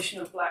monetization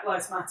of Black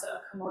Lives Matter,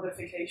 a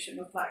commodification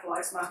of Black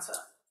Lives Matter.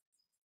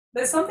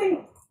 There's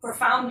something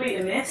profoundly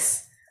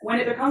amiss when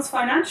it becomes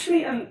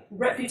financially and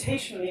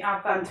reputationally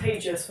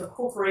advantageous for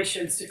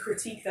corporations to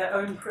critique their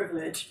own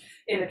privilege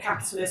in a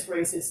capitalist,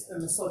 racist,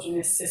 and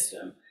misogynist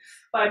system.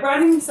 By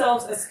branding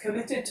themselves as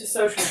committed to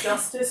social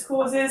justice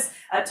causes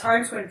at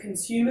times when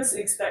consumers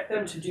expect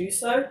them to do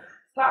so,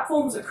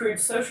 platforms accrued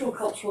social,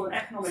 cultural, and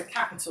economic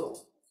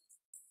capital.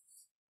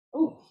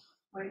 Oh,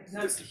 my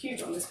notes are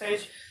huge on this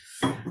page.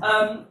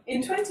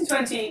 In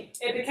 2020,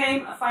 it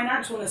became a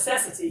financial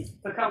necessity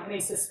for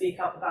companies to speak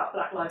up about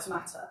Black Lives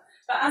Matter.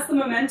 But as the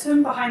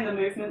momentum behind the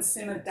movement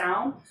simmered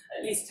down,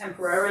 at least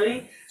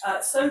temporarily,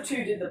 so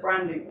too did the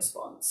branding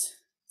response.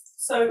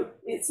 So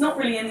it's not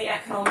really in the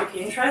economic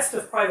interest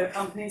of private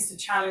companies to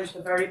challenge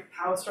the very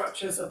power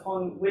structures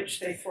upon which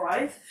they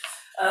thrive.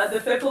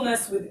 The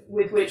fickleness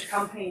with which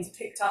companies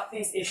picked up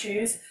these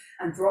issues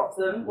and dropped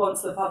them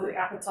once the public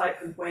appetite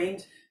had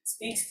waned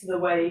speaks to the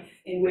way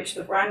in which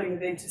the branding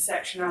of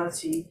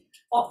intersectionality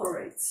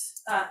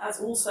operates as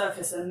all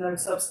surface and no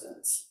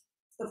substance.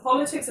 The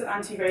politics of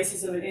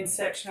anti-racism and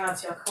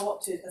intersectionality are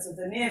co-opted as a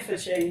veneer for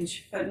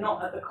change, but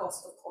not at the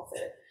cost of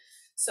profit.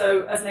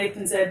 So, as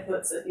Nathan Zed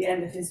puts at the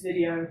end of his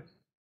video,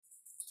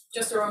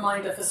 just a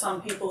reminder for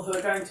some people who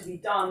are going to be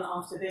done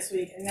after this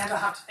week and never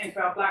have to think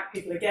about Black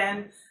people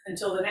again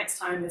until the next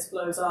time this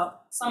blows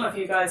up. Some of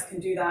you guys can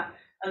do that,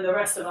 and the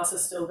rest of us are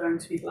still going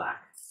to be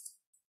Black.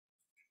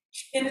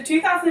 In the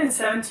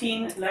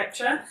 2017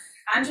 lecture,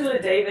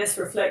 Angela Davis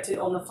reflected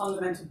on the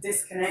fundamental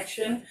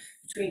disconnection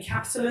between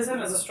capitalism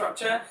as a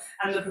structure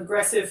and the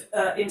progressive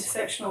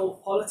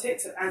intersectional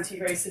politics of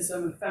anti-racism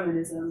and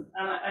feminism.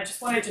 And I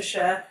just wanted to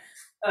share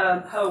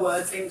her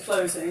words in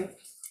closing.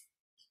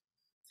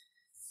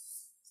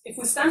 If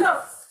we stand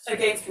up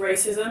against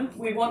racism,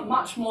 we want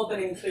much more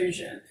than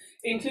inclusion.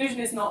 Inclusion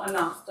is not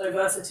enough,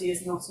 diversity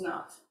is not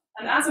enough.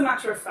 And as a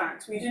matter of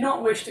fact, we do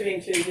not wish to be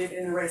included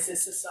in a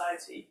racist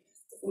society.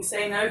 If we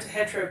say no to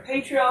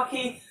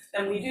heteropatriarchy,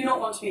 then we do not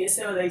want to be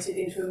assimilated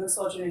into a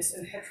misogynist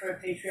and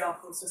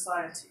heteropatriarchal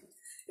society.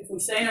 If we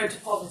say no to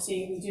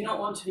poverty, we do not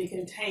want to be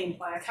contained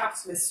by a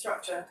capitalist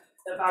structure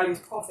that values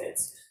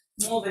profits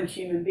more than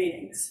human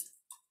beings.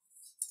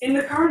 In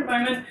the current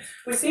moment,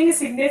 we're seeing a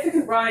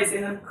significant rise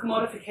in the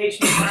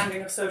commodification and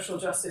branding of social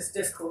justice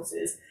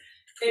discourses.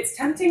 It's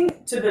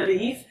tempting to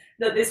believe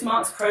that this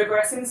marks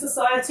progress in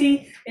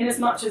society, in as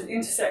much as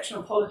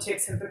intersectional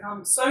politics have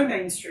become so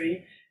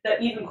mainstream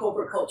that even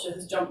corporate culture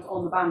has jumped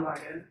on the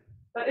bandwagon.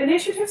 But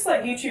initiatives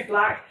like YouTube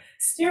Black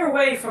steer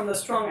away from the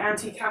strong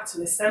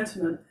anti-capitalist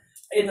sentiment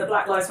in the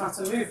Black Lives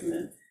Matter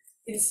movement,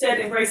 instead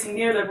embracing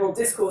neoliberal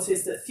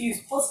discourses that fuse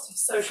positive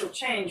social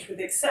change with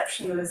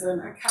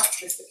exceptionalism and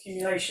capitalist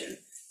accumulation.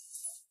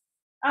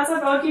 As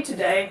I've argued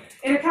today,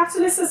 in a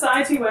capitalist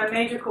society where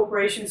major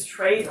corporations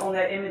trade on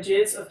their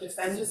images of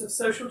defenders of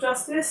social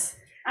justice,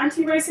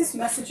 anti-racist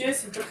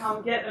messages have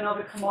become yet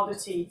another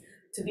commodity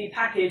to be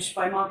packaged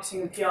by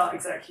marketing and PR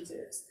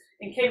executives,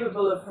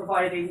 incapable of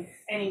providing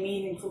any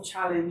meaningful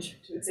challenge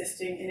to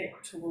existing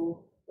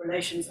inequitable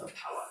relations of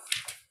power.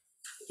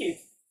 Thank you.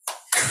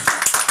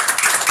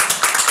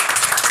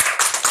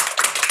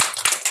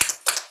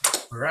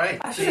 Right.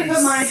 I should have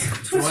put my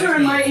Twitter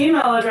and my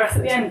email address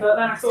at the end, but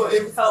then I thought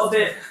it felt a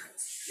bit,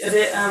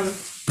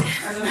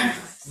 I don't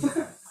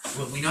know.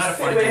 Well, we know how to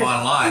find you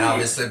online,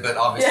 obviously, but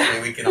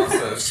obviously we can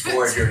also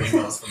forward your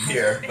emails from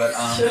here. But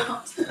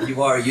Sure.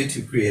 You are a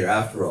YouTube creator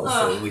after all,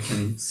 so we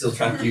can still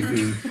track you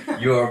through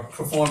your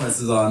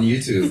performances on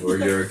YouTube or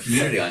your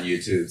community on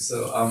YouTube.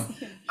 So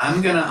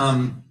I'm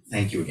gonna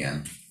thank you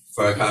again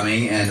for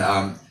coming, and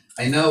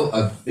I know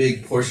a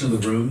big portion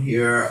of the room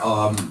here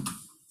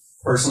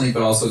personally,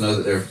 but also know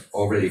that they're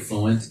already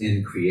fluent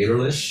in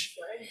Creatorlish.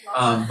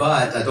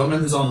 But I don't know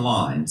who's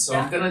online, so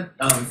I'm gonna,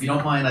 if you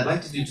don't mind, I'd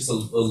like to do just a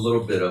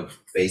little bit of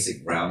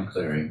basic ground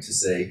clearing to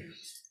say,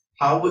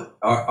 how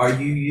are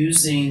you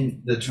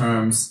using the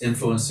terms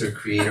influencer,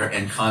 creator,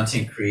 and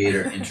content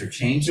creator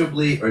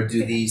interchangeably, or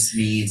do these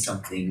mean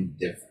something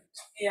different?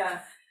 Yeah,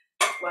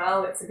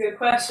 well, it's a good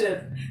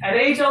question, an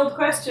age-old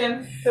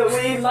question that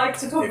we like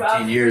to talk about.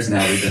 15 years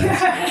now we've been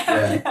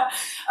asking.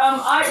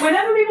 Yeah.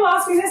 Whenever people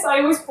ask me this, I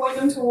always point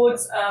them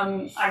towards,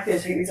 I'm going to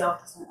take these off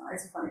because my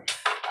eyes are funny.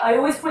 I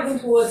always point them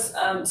towards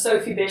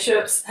Sophie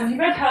Bishop's. Have you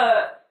read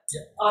her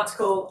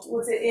article?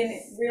 Was it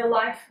in Real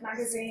Life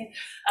magazine?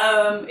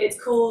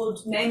 It's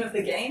called Name of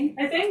the Game,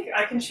 I think.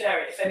 I can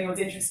share it if anyone's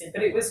interested.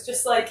 But it was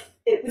just like,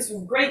 it was a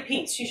great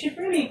piece. She should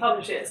really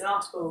publish it as an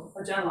article,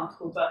 a journal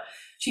article. But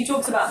she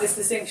talks about this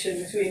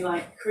distinction between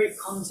like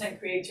content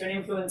creator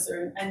and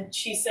influencer. And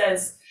she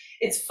says,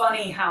 it's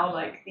funny how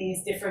like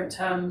these different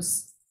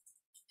terms,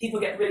 people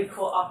get really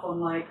caught up on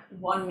like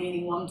one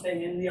meaning one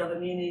thing and the other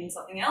meaning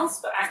something else,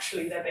 but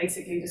actually they're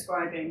basically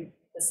describing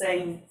the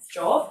same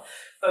job.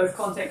 Both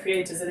content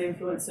creators and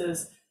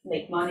influencers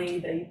make money,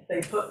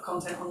 they put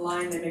content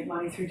online, they make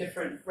money through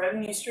different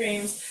revenue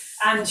streams.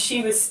 And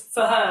she was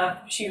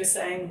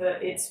saying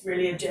that it's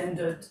really a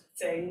gendered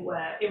thing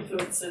where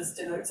influencers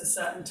denotes a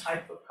certain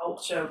type of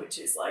culture, which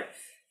is like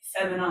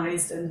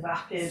feminized and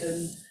vapid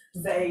and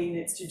vain.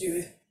 It's to do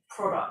with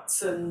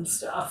products and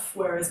stuff,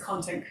 whereas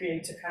content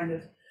creator kind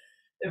of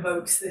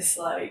evokes this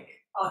like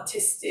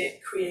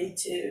artistic,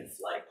 creative,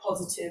 like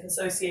positive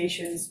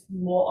associations,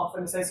 more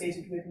often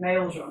associated with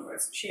male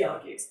genres, she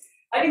argues.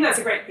 I think that's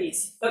a great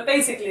piece, but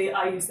basically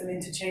I use them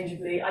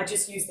interchangeably. I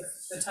just use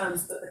the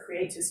terms that the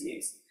creators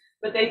use,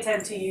 but they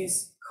tend to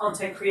use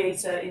content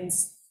creator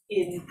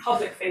in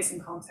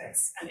public-facing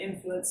contexts and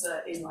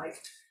influencer in like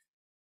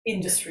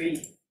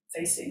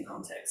industry-facing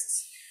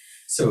contexts.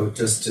 So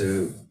just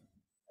to,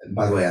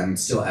 by the way, I'm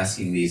still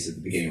asking these at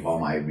the beginning of all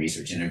my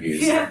research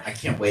interviews. Yeah. I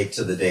can't wait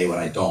till the day when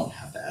I don't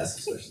have to ask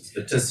these questions.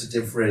 But just to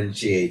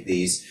differentiate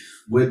these,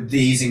 would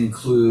these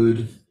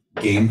include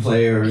game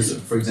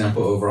players, for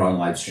example, over on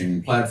live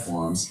streaming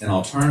platforms? And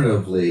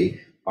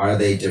alternatively, are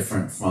they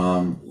different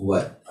from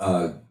what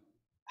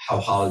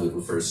how Hollywood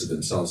refers to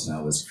themselves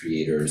now as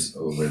creators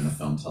over in the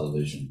film,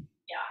 television,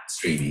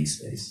 streaming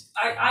space?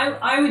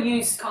 I would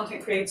use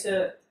content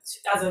creator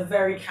as a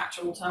very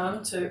catch-all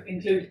term to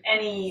include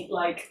any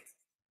like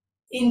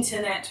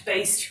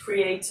internet-based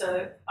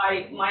creator.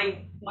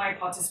 My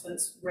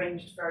participants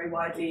ranged very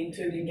widely,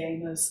 including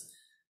gamers,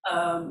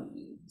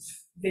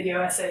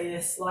 video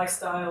essayists,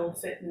 lifestyle,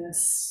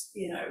 fitness,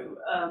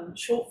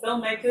 short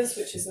filmmakers,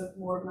 which is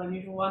more of an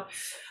unusual one,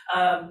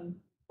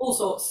 all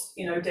sorts,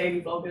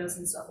 daily bloggers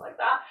and stuff like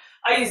that.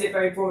 I use it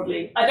very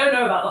broadly. I don't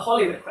know about the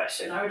Hollywood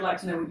question. I would like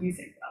to know what you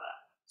think about that.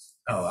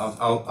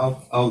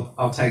 Oh,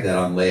 I'll tag that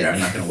on later. I'm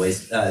not going to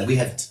waste. We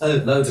have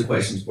loads of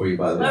questions for you,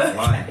 by the way,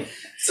 online.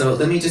 So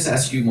let me just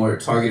ask you more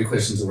targeted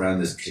questions around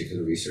this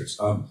particular research.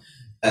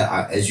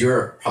 As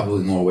you're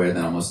probably more aware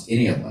than almost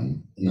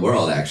anyone in the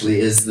world, actually,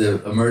 is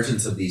the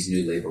emergence of these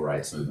new labor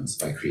rights movements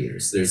by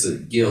creators. There's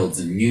guilds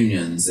and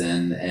unions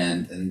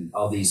and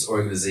all these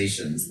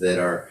organizations that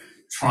are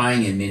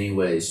trying in many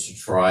ways to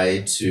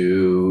try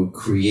to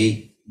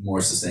create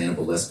more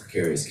sustainable, less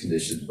precarious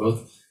conditions,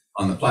 both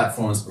on the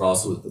platforms, but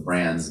also with the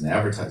brands and the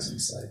advertising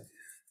side.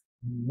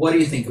 What do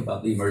you think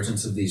about the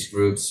emergence of these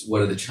groups?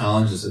 What are the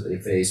challenges that they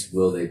face?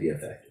 Will they be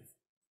effective?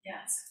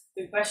 Yes,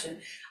 good question.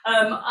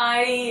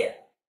 I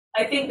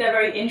think they're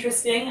very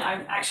interesting.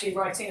 I'm actually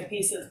working on a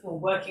piece at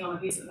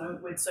the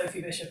moment with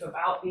Sophie Bishop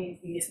about the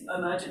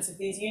emergence of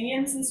these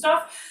unions and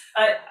stuff.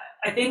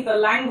 I think the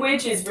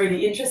language is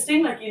really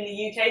interesting. Like in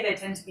the UK, they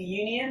tend to be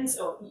unions,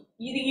 or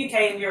the UK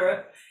and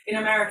Europe. In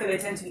America, they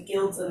tend to be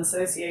guilds and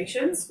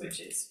associations, which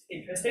is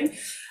interesting,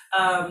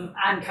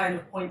 and kind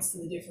of points to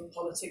the different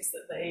politics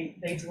that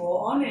they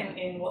draw on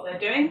in what they're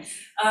doing.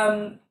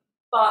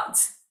 But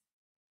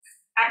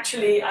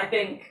actually, I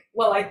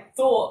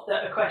thought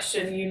that a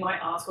question you might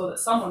ask, or that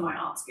someone might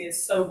ask,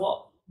 is so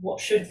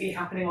what should be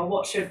happening, or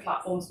what should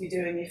platforms be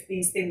doing if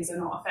these things are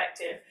not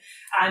effective?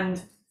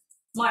 And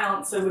my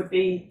answer would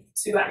be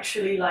to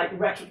actually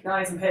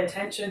recognize and pay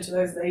attention to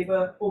those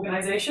labor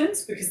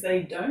organizations, because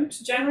they don't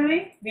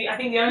generally. I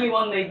think the only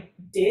one they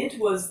did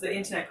was the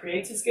Internet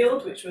Creators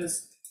Guild, which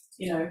was,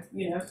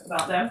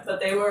 about them, but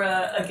they were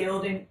a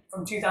guild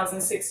from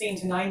 2016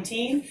 to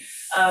 19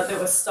 that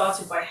was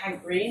started by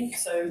Hank Green.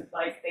 So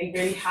they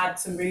really had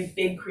some really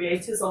big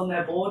creators on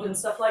their board and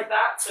stuff like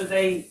that. So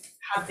they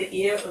had the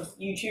ear of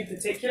YouTube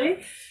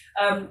particularly.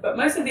 But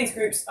most of these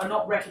groups are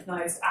not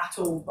recognized at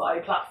all by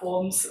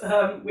platforms,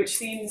 which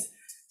seems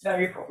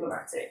very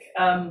problematic.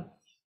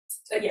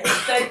 But yeah,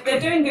 they're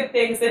doing good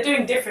things. They're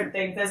doing different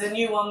things. There's a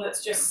new one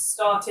that's just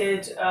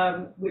started,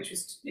 which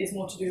is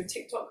more to do with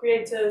TikTok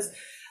creators.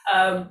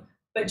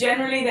 But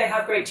generally, they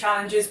have great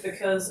challenges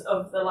because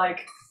of the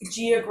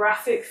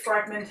geographic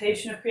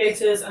fragmentation of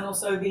creators, and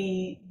also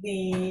the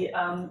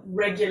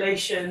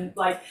regulation,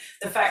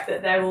 the fact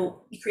that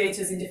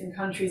creators in different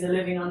countries are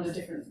living under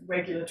different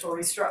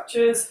regulatory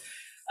structures.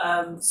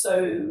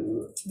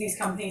 So these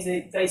companies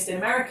are based in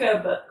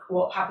America, but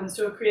what happens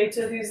to a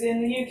creator who's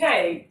in the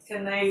UK?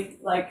 Can they,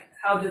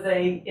 how do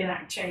they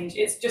enact change?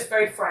 It's just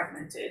very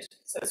fragmented,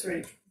 so it's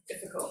really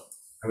difficult.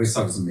 I always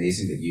thought it was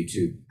amazing that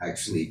YouTube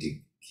actually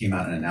came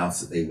out and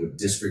announced that they would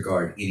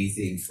disregard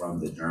anything from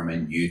the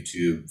German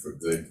YouTube for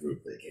Good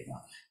group that came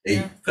out.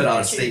 They put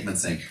out a statement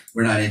saying,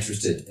 we're not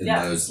interested in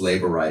those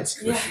labor rights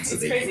questions that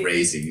they keep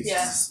raising. It's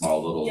just a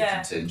small little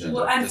contingent.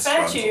 Well, and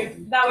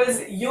Fairtube, that was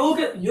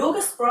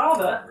Jorge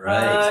Sprava.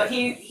 Right.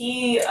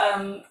 He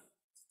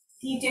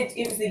did,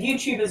 it was the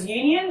YouTubers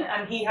Union,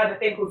 and he had a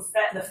thing called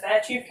the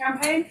Fairtube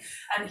campaign,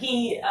 and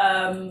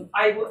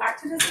I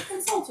acted as a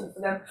consultant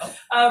for them.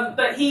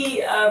 But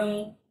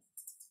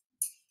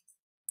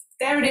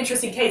they're an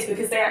interesting case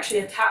because they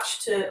actually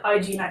attached to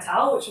IG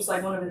Metall, which was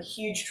one of the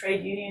huge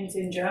trade unions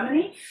in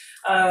Germany.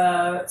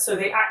 So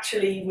they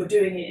actually were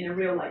doing it in a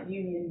real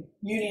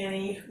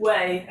union-y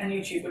way, and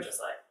YouTube were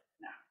just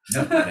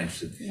no, not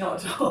interested.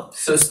 Not at all.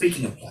 So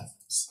speaking of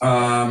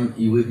platforms,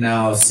 we've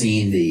now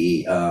seen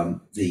the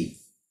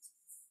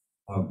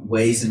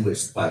ways in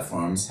which the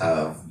platforms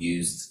have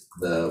used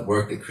the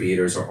work that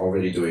creators are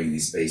already doing in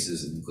these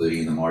spaces, including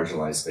in the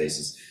marginalized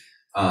spaces,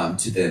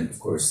 to then, of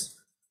course,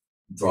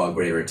 draw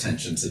greater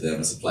attention to them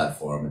as a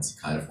platform. It's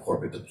a kind of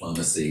corporate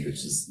diplomacy,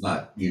 which is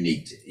not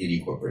unique to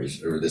any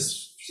corporation or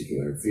this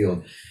particular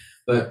field.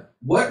 But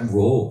what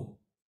role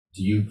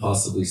do you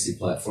possibly see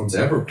platforms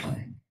ever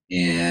playing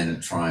in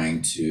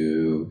trying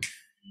to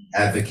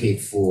advocate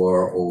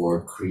for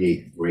or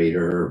create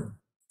greater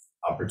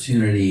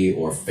opportunity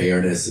or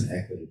fairness and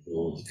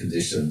equitable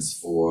conditions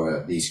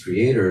for these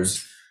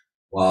creators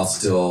while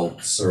still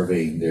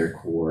serving their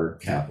core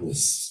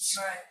capitalist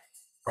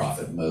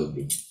profit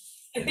mode?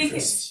 I think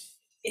it's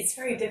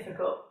very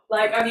difficult.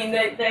 I mean,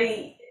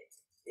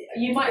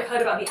 you might have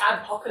heard about the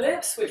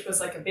adpocalypse, which was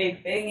like a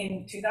big thing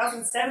in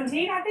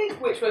 2017, I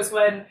think, which was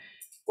when,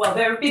 well,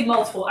 there have been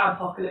multiple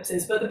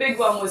adpocalypses, but the big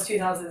one was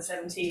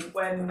 2017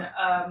 when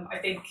I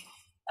think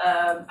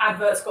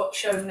adverts got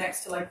shown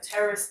next to like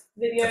terrorist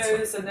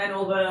videos, and then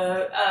all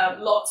the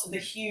lots of the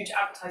huge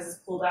advertisers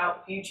pulled out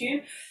of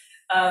YouTube.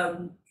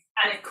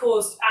 And it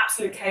caused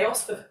absolute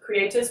chaos for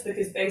creators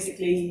because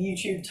basically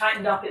YouTube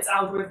tightened up its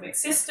algorithmic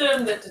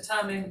system that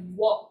determined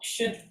what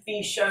should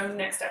be shown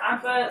next to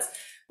adverts,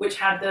 which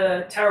had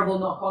the terrible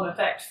knock-on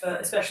effect for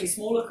especially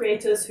smaller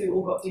creators who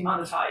all got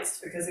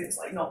demonetized because it was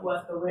like not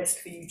worth the risk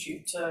for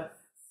YouTube to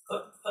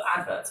put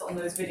adverts on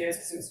those videos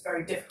because it was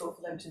very difficult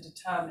for them to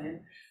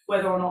determine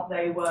whether or not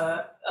they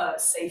were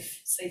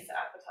safe for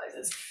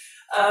advertisers.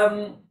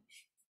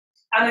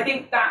 And I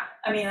think that,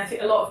 I mean, I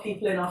think a lot of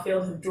people in our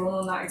field have drawn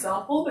on that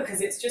example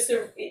because it's just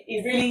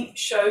it really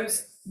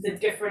shows the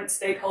different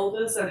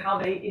stakeholders and how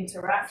they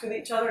interact with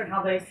each other and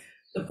how the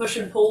push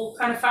and pull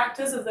kind of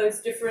factors of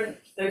those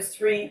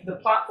three, the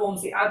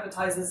platforms, the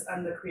advertisers,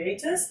 and the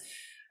creators.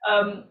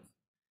 I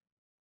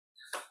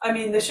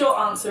mean, the short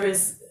answer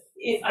is,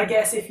 I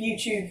guess if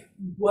YouTube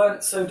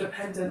weren't so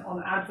dependent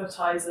on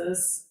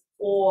advertisers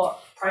or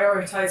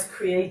prioritize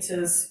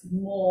creators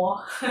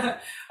more,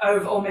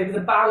 or maybe the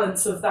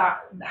balance of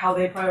that, how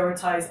they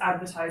prioritize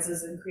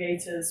advertisers and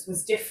creators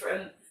was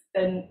different,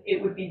 then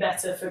it would be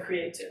better for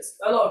creators.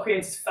 A lot of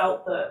creators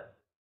felt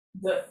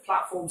that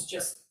platforms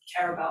just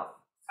care about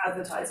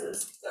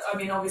advertisers. I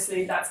mean,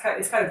 obviously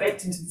it's kind of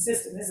baked into the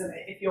system, isn't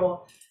it? If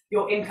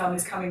your income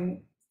is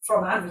coming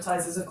from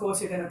advertisers, of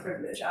course you're going to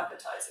privilege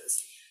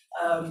advertisers.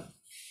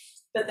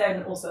 But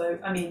then also,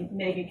 I mean,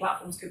 maybe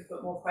platforms could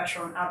put more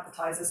pressure on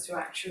advertisers to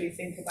actually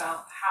think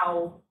about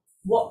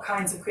what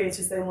kinds of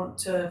creators they want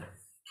to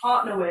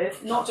partner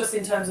with, not just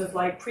in terms of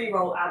like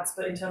pre-roll ads,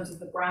 but in terms of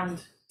the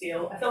brand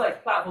deal. I feel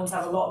like platforms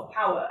have a lot of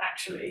power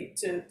actually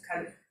to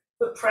kind of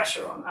put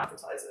pressure on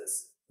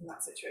advertisers in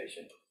that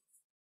situation.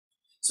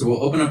 So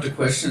we'll open up to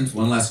questions.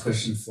 One last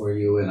question for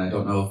you, and I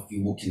don't know if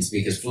you can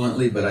speak as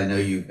fluently, but I know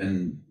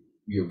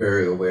you're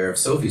very aware of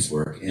Sophie's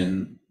work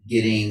in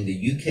getting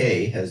the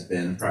UK has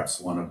been perhaps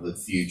one of the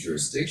few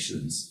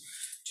jurisdictions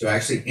to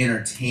actually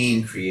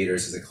entertain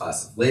creators as a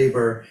class of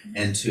labor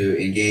and to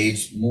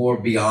engage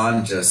more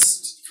beyond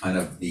just kind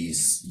of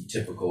these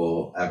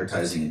typical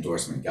advertising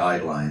endorsement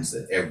guidelines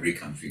that every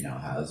country now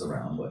has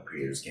around what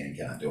creators can and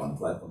cannot do on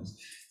platforms.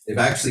 They've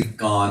actually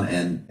gone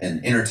and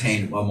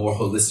entertained a more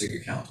holistic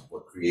account of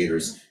what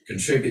creators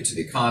contribute to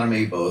the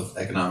economy, both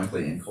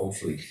economically and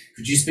culturally.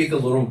 Could you speak a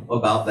little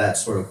about that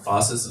sort of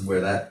process and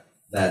where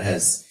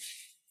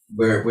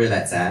where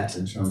that's at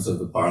in terms of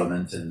the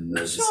Parliament and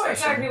the discussion? Sure,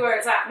 exactly where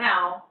it's at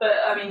now. But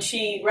I mean,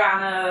 she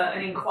ran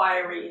an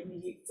inquiry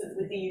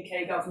with the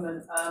UK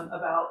government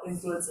about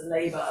influence of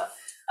labour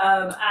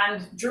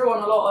and drew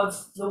on a lot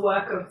of the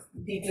work of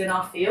people in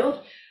our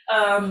field,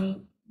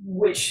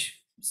 which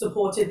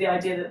supported the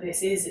idea that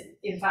this is,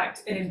 in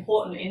fact, an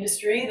important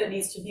industry that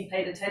needs to be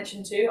paid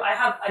attention to.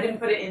 I didn't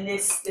put it in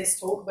this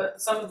talk, but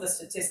some of the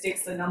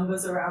statistics, the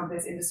numbers around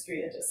this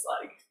industry are just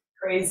like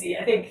crazy.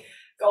 I think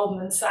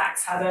Goldman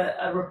Sachs had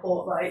a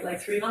report, right,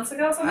 like 3 months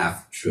ago or something?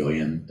 $500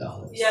 billion.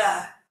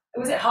 Yeah.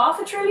 Was it half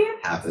a trillion?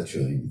 Half a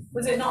trillion.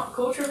 Was it not a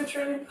quarter of a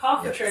trillion?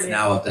 Half a trillion. It's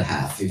now up to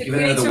half. The Give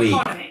it another week.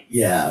 economy.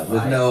 Yeah,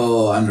 with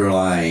no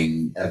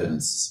underlying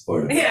evidence to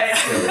support it. Yeah.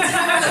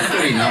 It's a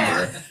pretty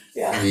number.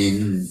 Yeah. I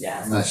mean,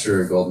 I'm not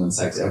sure Goldman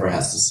Sachs ever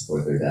has to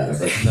support their data,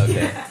 but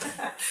okay.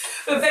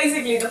 But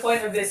basically the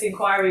point of this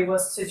inquiry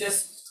was to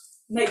just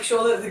make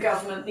sure that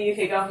the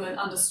UK government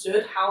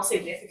understood how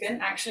significant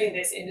actually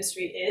this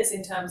industry is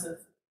in terms of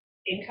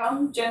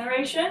income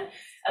generation,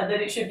 and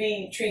that it should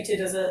be treated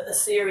as a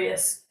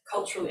serious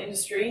cultural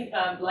industry,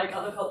 like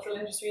other cultural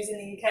industries in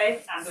the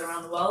UK and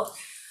around the world.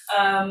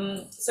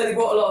 So they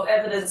brought a lot of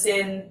evidence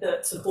in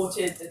that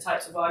supported the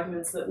types of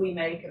arguments that we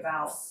make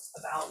about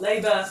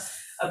labour,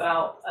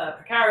 about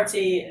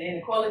precarity and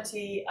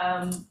inequality.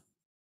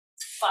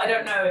 But I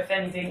don't know if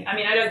anything, I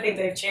mean, I don't think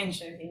they've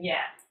changed anything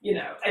yet. You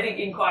know, I think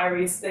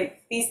inquiries,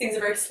 these things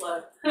are very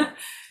slow.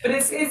 But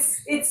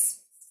it's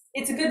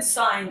a good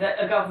sign that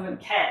a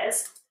government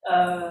cares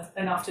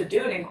enough to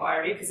do an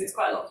inquiry, because it's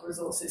quite a lot of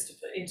resources to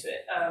put into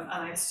it. And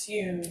I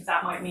assume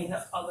that might mean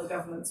that other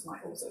governments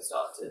might also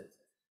start to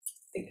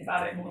think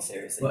about it more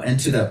seriously. Well, and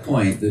to that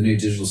point, the new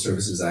Digital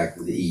Services Act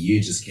that the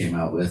EU just came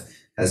out with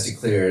has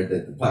declared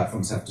that the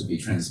platforms have to be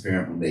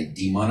transparent when they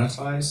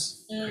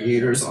demonetize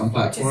creators on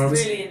platforms.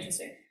 Which is really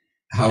interesting.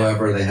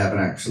 However, they haven't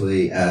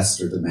actually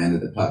asked or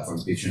demanded that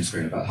platforms be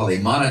transparent about how they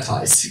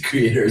monetize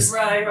creators,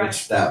 right.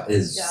 Which that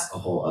is a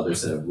whole other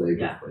set of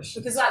labor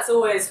questions. Because that's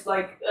always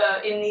like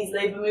in these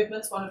labor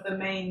movements, one of the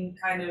main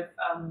kind of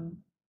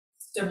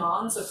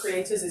demands of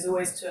creators is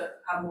always to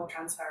have more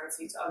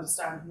transparency, to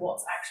understand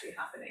what's actually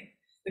happening.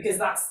 Because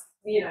that's,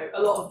 you know,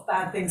 a lot of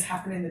bad things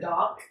happen in the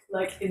dark,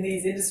 like in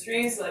these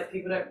industries, like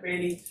people don't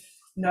really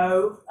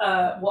know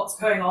what's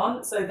going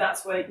on. So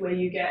that's where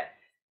you get,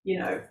 you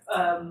know,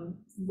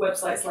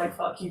 websites like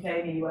Fuck You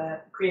Pay Me,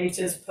 where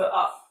creators put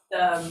up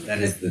That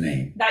is the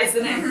name. That is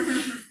the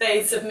name.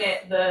 They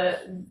submit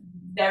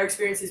their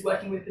experiences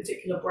working with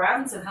particular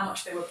brands and how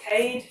much they were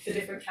paid for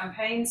different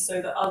campaigns,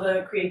 so that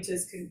other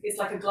creators can, it's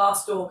like a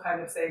Glassdoor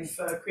kind of thing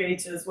for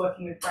creators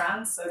working with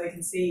brands, so they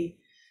can see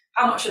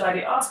how much should I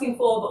be asking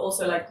for, but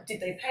also like,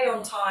 did they pay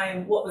on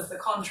time? What was the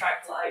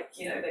contract like?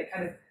 You know, they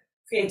kind of,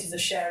 creators are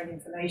sharing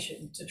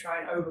information to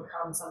try and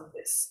overcome some of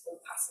this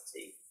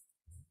opacity.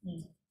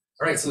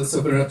 All right, so let's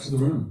open it up to the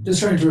room.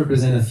 Just trying to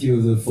represent a few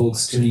of the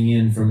folks tuning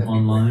in from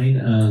online.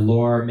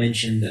 Laura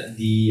mentioned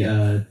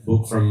the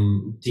book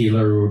from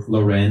Taylor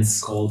Lorenz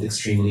called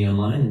Extremely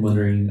Online. I'm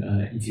wondering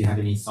if you have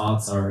any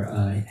thoughts or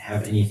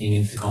have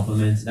anything to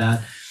complement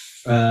that.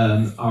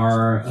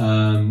 Our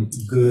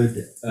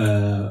good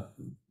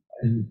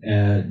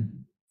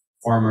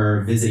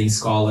former visiting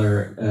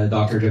scholar,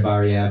 Dr.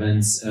 Jabari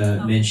Evans,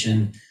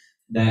 mentioned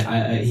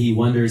that he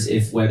wonders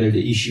if whether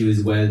the issue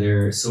is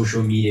whether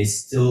social media is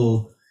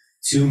still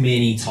too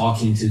many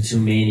talking to too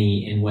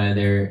many, and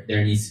whether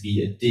there needs to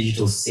be a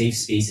digital safe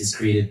spaces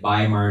created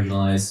by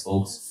marginalized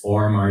folks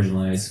for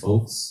marginalized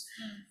folks.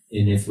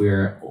 And if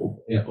we're,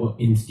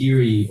 in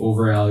theory,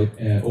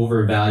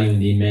 overvaluing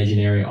the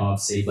imaginary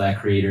of, say, Black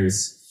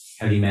creators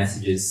having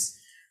messages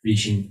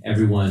reaching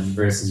everyone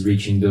versus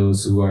reaching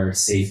those who are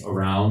safe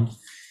around.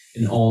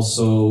 And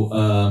also,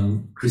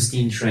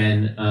 Christine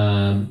Tran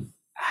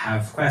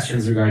have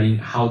questions regarding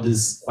how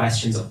does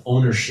questions of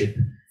ownership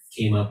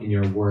came up in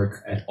your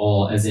work at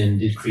all, as in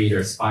did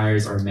creators aspire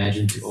or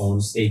imagine to own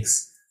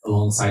stakes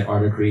alongside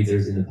other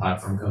creators in the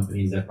platform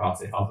companies that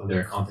profit off of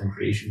their content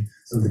creation?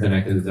 Something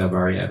connected to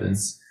Jabari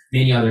Evans.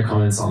 Many other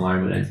comments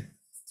online, but I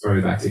throw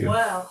it back to you.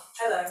 Well,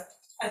 hello.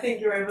 I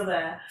think you're over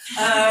there.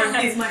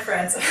 These are my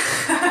friends.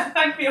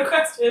 Thank you for your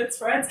questions,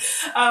 friends.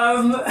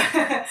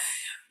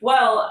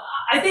 Well,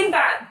 I think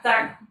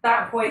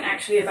that point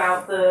actually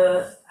about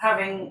the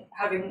having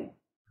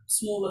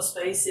smaller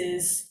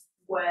spaces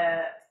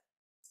where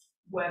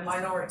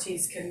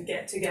minorities can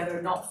get together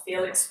and not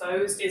feel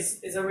exposed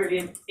is a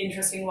really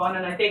interesting one.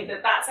 And I think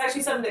that's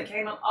actually something that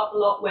came up a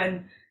lot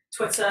when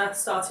Twitter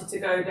started to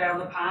go down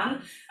the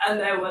pan, and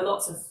there were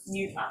lots of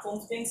new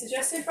platforms being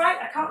suggested, right?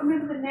 I can't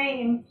remember the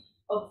name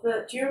of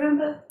do you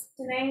remember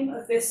the name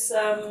of this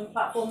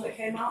platform that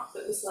came up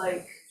that was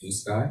like... Blue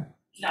Sky?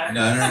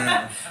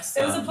 No.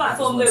 It was a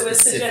platform that was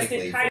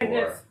suggested kind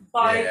of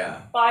by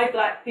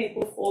Black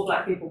people, for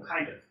Black people,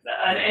 kind of.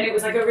 And it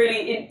was like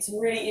some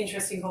really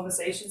interesting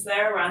conversations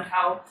there around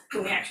how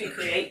can we actually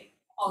create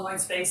online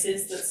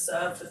spaces that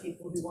serve the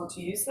people who want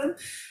to use them.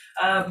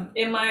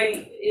 In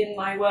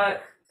my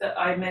work that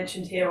I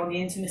mentioned here on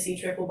the intimacy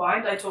triple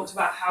bind, I talked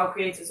about how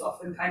creators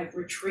often kind of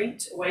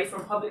retreat away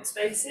from public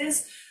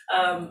spaces,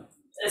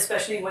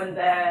 especially when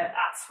they're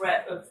at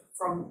threat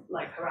from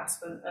like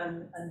harassment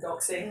and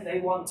doxing. They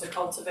want to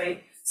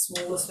cultivate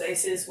smaller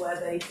spaces where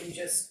they can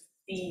just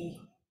be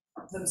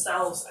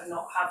themselves and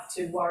not have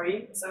to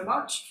worry so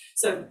much.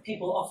 So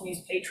people often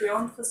use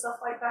Patreon for stuff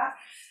like that.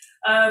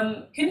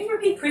 Can you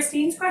repeat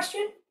Christine's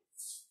question?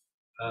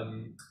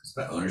 It's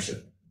about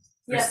ownership.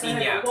 Christine,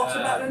 yes, what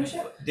about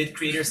ownership? Did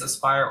creators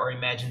aspire or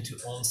imagine to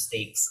own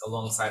stakes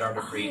alongside other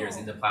creators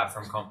in the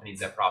platform companies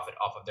that profit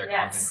off of their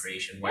content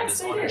creation? Where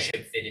does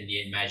ownership fit in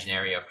the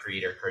imaginary of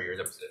creator careers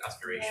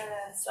aspiration?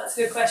 Yes, that's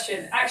a good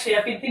question. Actually,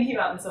 I've been thinking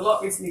about this a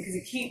lot recently because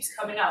it keeps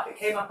coming up. It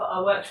came up at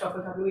our workshop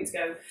a couple of weeks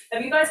ago.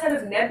 Have you guys heard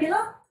of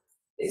Nebula?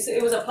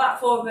 It was a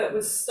platform that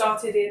was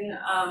started in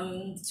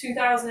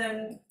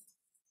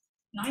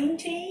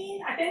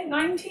 2019, I think,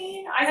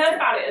 19. I heard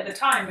about it at the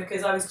time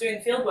because I was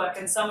doing fieldwork,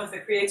 and some of the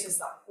creators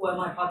that were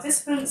my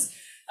participants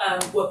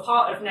were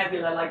part of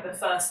Nebula, like the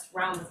first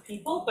round of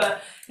people.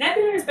 But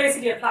Nebula is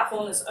basically a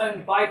platform that's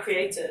owned by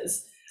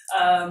creators.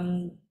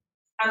 And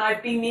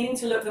I've been meaning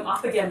to look them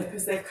up again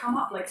because they've come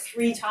up like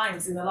 3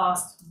 times in the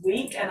last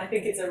week. And I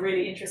think it's a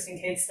really interesting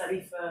case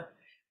study for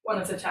one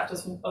of the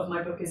chapters of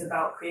my book is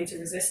about creator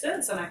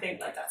resistance. And I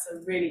think like that's a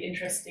really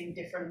interesting,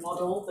 different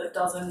model that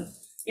doesn't,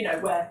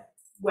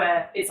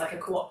 where it's like a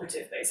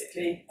cooperative,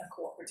 basically, a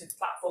cooperative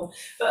platform.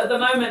 But at the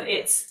moment,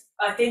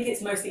 I think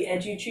it's mostly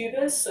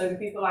edutubers. So the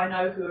people I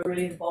know who are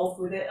really involved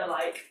with it are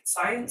like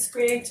science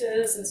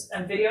creators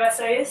and video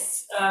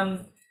essayists,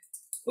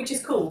 which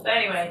is cool. But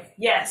anyway,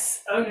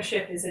 yes,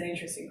 ownership is an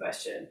interesting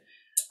question.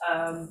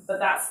 But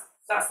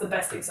that's the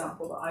best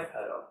example that I've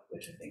heard of,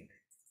 which I think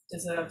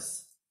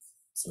deserves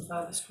some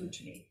further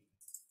scrutiny.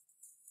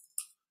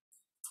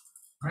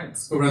 All right,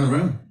 let's go around the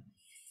room.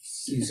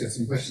 See who's got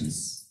some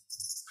questions.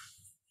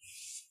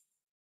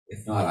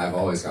 If not, I've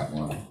always got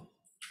more.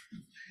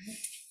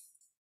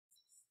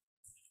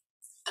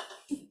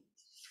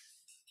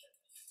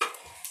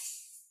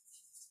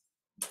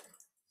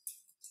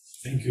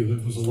 Thank you.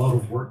 There was a lot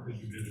of work that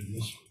you did in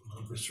this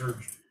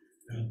research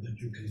and that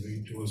you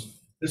conveyed to us.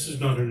 This is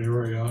not an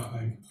area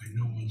I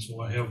know, and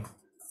so I have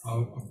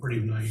a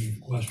pretty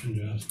naive question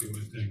to ask you.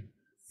 I think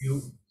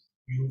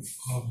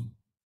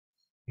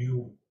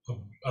you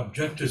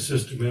object to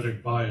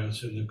systematic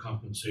bias in the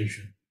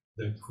compensation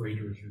that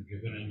creators are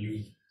given, and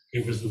you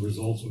gave us the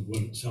results of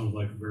what it sounds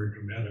like very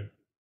dramatic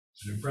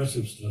an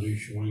impressive study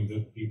showing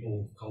that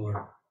people of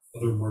color,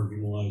 other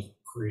marginalized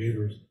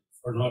creators,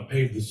 are not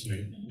paid the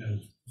same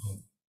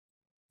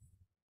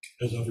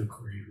as other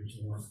creators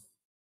are.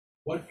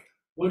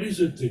 What is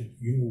it that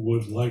you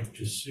would like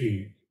to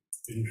see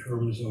in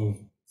terms of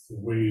the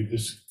way the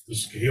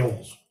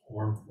scales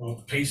or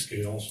pay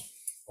scales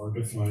are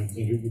defined?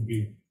 That it would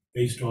be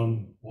based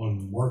on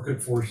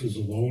market forces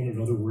alone.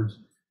 In other words,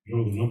 you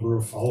know, the number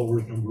of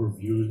followers, number of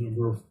views,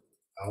 number of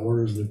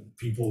hours that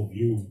people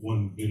view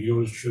one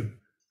videos should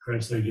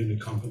translate into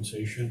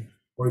compensation,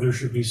 or there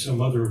should be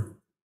some other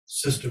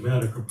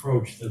systematic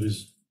approach that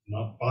is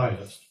not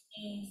biased.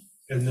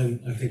 And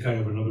then I think I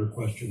have another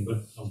question, but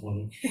I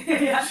want to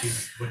Yeah.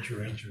 see what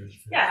your answer is.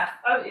 Yeah,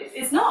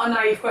 it's not a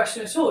naive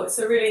question at all. It's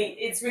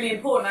really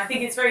important. I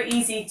think it's very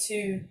easy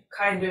to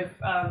kind of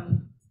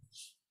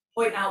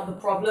point out the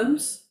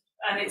problems,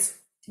 and it's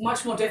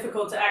much more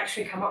difficult to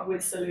actually come up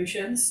with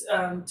solutions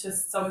to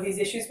some of these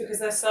issues because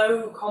they're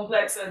so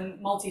complex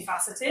and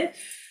multifaceted.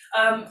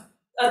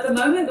 At the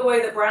moment, the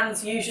way that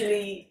brands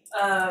usually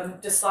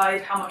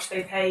decide how much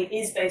they pay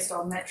is based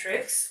on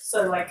metrics.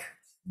 So like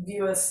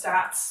viewer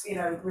stats, you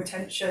know,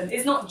 retention.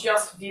 It's not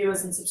just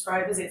viewers and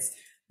subscribers, it's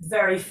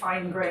very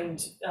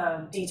fine-grained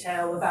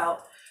detail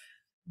about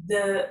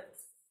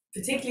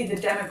particularly the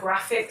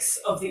demographics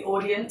of the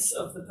audience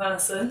of the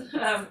person,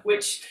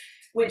 which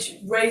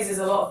raises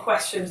a lot of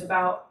questions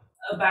about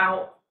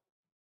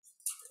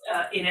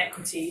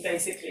inequity,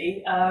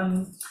 basically.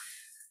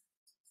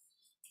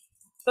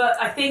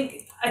 But I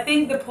think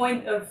the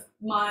point of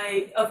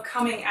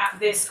coming at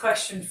this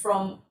question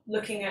from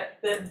looking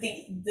at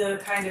the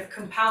kind of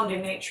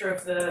compounding nature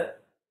of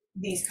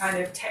these kind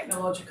of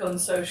technological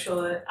and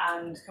social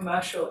and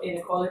commercial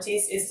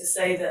inequalities is to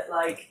say that,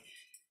 like,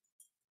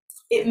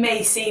 it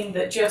may seem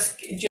that just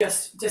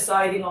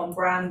deciding on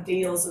brand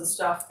deals and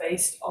stuff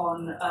based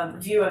on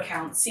viewer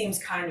count seems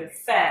kind of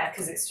fair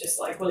because it's just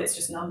like, well, it's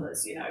just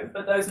numbers, you know,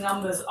 but those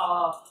numbers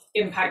are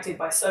impacted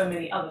by so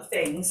many other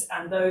things,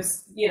 and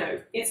those, you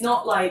know, it's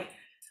not like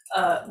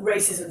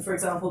racism, for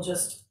example,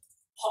 just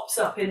pops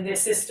up in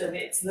this system.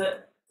 It's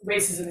that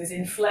racism is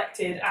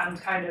inflected and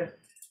kind of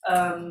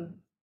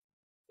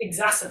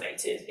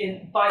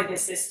exacerbated by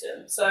this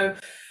system. So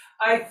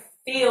I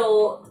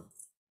feel,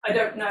 I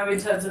don't know in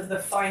terms of the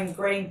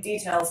fine-grained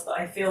details, but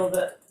I feel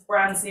that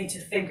brands need to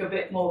think a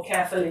bit more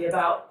carefully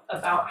about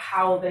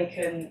how they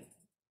can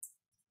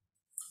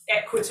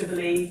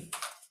equitably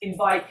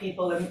invite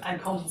people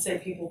and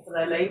compensate people for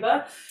their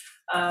labor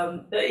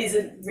that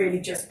isn't really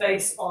just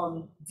based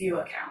on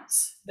viewer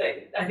counts.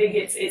 I think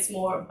it's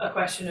more a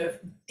question of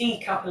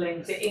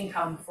decoupling the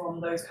income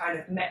from those kind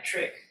of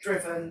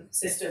metric-driven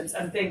systems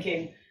and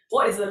thinking,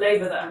 what is the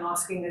labor that I'm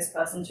asking this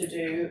person to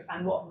do,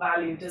 and what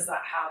value does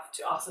that have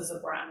to us as a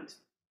brand?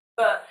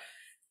 But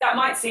that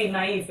might seem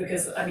naive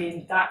because, I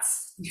mean,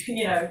 that's,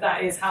 you know,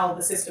 that is how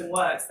the system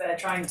works. They're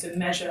trying to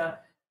measure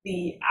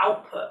the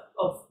output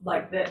of,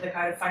 like, the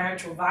kind of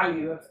financial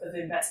value of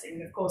investing.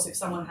 And of course, if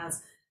someone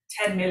has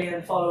 10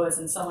 million followers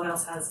and someone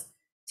else has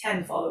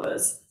 10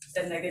 followers,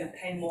 then they're going to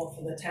pay more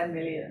for the 10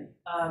 million.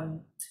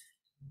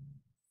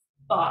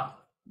 But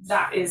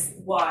that is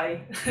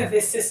why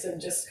this system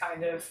just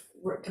kind of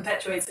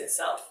perpetuates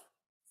itself.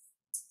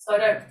 So I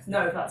don't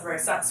know if that's a very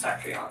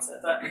satisfactory answer,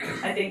 but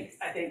I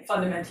think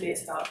fundamentally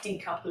it's about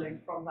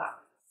decoupling from that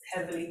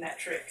heavily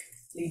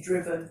metrically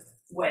driven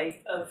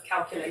way of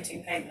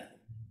calculating payment.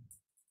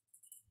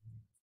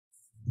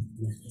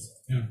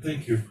 Yeah,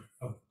 thank you.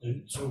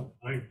 And so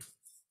I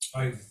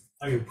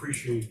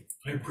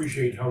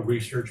appreciate how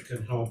research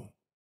can help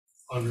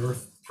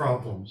unearth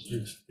problems.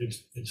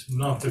 It's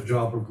not the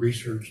job of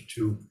research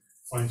to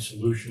find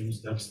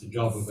solutions. That's the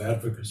job of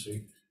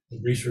advocacy. The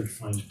research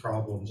finds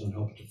problems and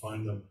helps to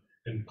find them,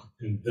 and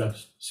that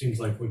seems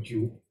like what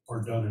you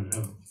are done and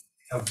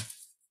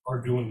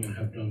are doing and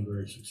have done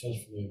very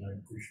successfully, and I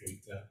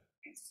appreciate that.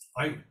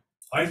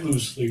 I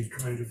lose sleep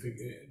trying to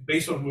figure,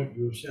 based on what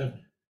you have said,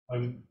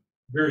 I'm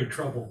very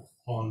troubled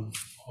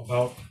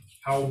about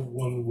how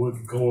one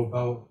would go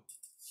about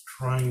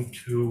trying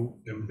to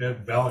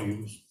embed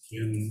values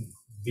in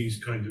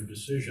these kinds of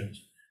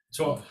decisions.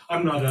 So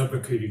I'm not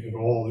advocating at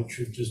all. It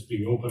should just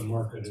be open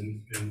market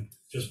and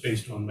just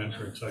based on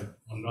metrics.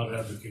 I'm not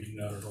advocating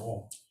that at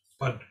all.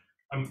 But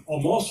I'm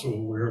also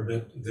aware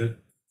that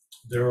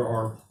there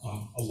are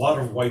a lot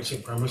of white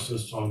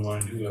supremacists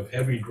online who have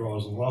heavy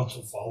draws and lots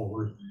of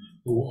followers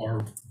who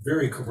are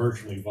very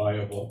commercially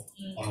viable.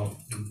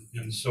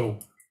 And so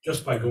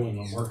just by going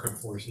on market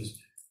forces,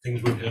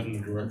 things would head in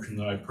a direction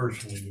that I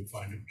personally would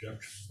find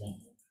objectionable.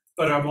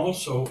 But I'm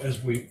also,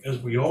 as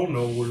we all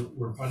know,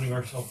 we're finding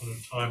ourselves in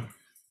a time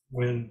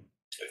when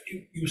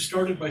you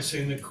started by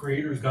saying that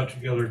creators got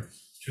together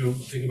to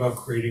think about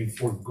creating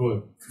for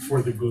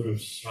the good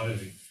of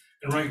society.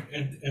 And right,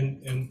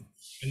 and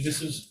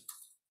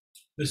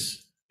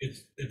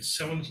it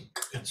sounds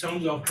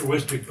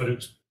altruistic, but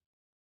it's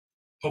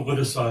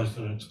politicized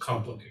and it's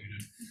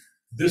complicated.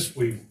 This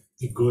week,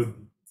 the good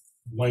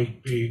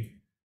might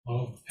be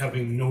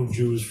having no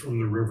Jews from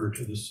the river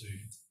to the sea.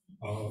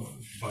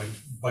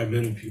 by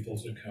many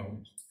people's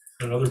accounts.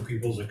 And other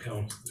people's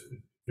accounts,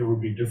 there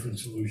would be different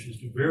solutions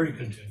to very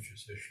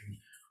contentious issues.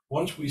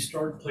 Once we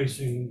start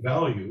placing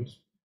values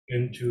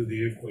into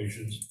the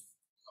equations,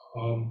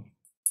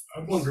 I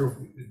wonder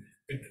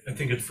if I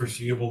think it's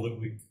foreseeable that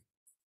we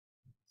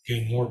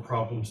gain more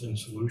problems than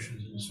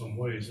solutions in some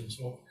ways. And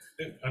so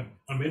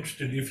I'm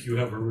interested if you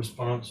have a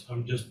response.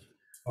 I'm just,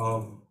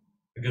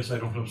 I guess I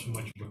don't have so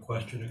much of a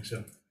question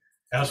except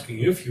asking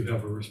if you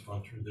have a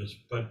response for this,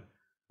 but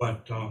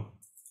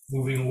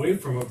moving away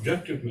from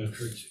objective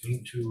metrics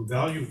into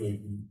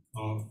value-laden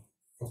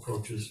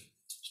approaches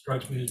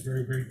strikes me as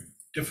very, very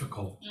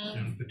difficult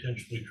and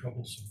potentially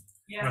troublesome.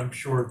 Yeah. And I'm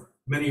sure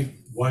many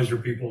wiser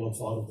people have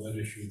thought of that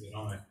issue than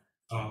I.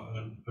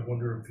 And I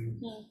wonder if you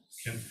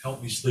can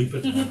help me sleep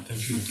at night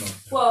thinking about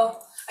that.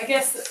 Well, I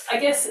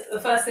guess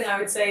the first thing I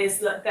would say is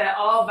that there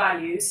are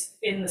values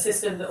in the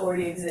system that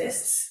already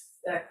exists.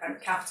 They're kind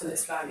of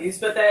capitalist values,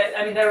 but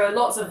there are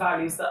lots of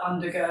values that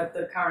undergird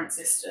the current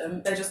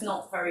system. They're just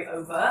not very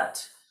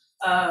overt,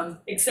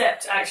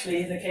 except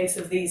actually in the case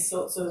of these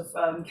sorts of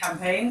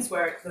campaigns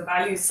where the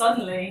values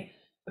suddenly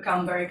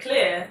become very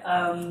clear,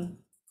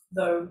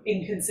 though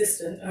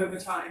inconsistent over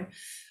time.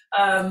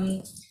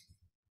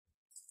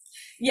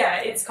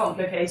 Yeah, it's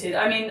complicated.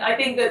 I mean, I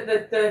think that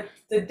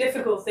the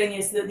difficult thing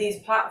is that these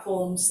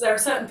platforms, there are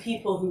certain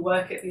people who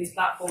work at these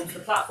platforms.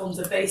 The platforms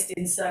are based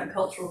in certain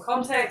cultural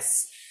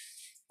contexts.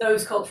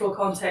 Those cultural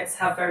contexts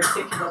have very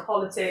particular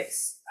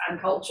politics and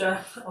culture,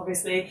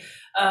 obviously.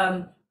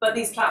 But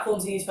these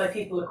platforms are used by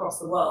people across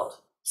the world.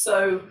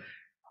 So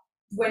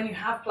when you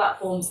have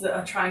platforms that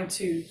are trying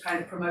to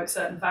kind of promote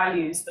certain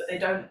values, but they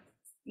don't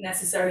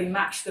necessarily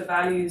match the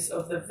values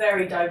of the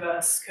very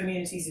diverse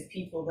communities of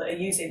people that are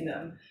using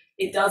them,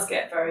 it does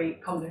get very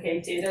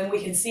complicated. And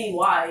we can see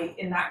why,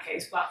 in that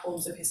case,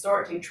 platforms have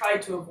historically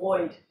tried to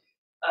avoid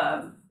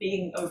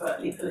being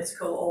overtly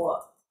political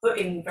or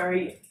putting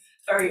very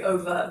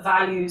overt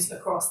values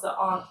across that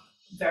aren't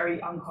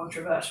very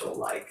uncontroversial,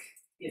 like,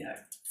 you know,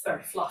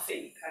 very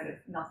fluffy, kind of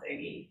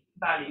nothing-y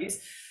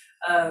values.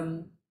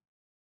 But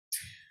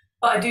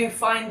I do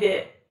find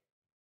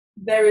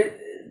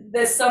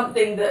there's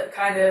something that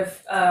kind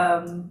of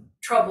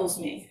troubles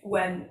me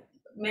when,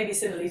 maybe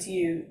similarly to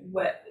you,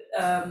 where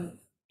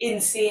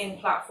in seeing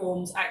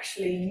platforms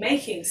actually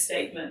making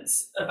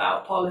statements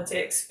about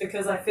politics,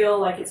 because I feel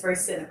like it's very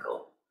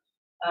cynical.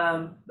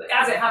 But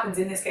as it happens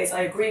in this case,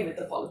 I agree with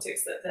the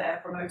politics that they're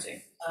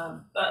promoting.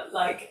 But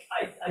like,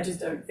 I just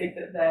don't think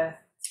that they're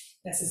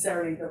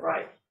necessarily the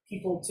right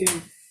people to,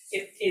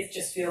 it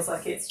just feels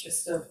like it's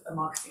just a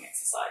marketing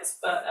exercise.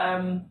 But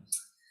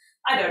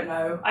I don't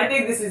know. I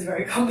think this is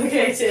very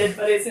complicated,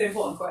 but it's an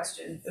important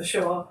question for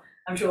sure.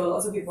 I'm sure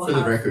lots of people For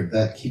the record,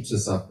 that keeps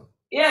us up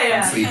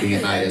yeah. sleeping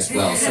at night as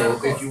well. So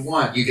if you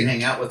want, you can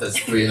hang out with us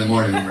at 3 in the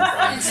morning when we're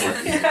trying to sort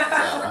these things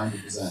out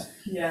 100%.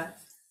 Yeah.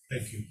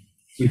 Thank you.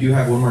 We do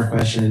have one more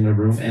question in the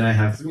room, and I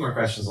have 3 more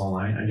questions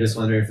online. I just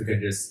wonder if we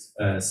could just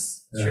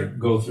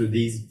go through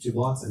these 2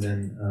 blocks and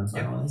then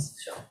finalize.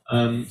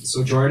 Sure.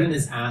 So Jordan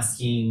is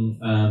asking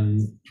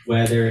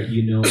whether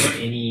you know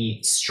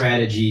any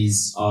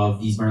strategies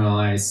of these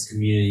marginalized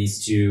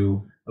communities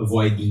to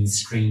avoid being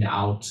screened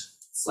out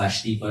 /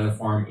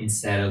 deplatformed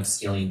instead of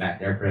scaling back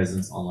their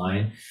presence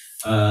online.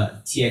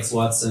 TX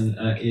Watson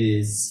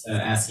is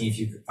asking if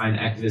you could find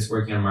activists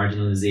working on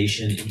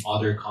marginalization in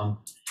other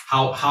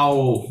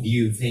how do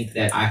you think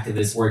that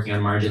activists working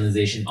on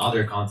marginalization in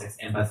other contexts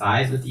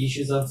empathize with the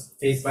issues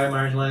faced by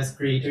marginalized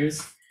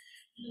creators?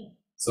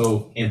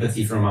 So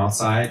empathy from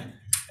outside.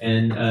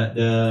 And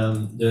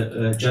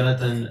the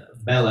Jonathan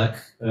Belloc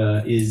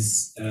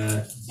is,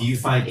 do you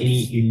find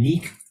any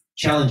unique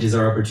challenges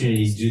or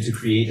opportunities due to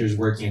creators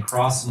working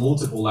across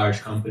multiple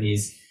large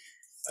companies?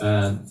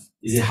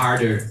 Is it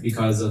harder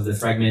because of the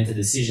fragmented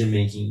decision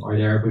making, or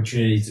there are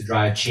opportunities to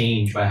drive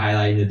change by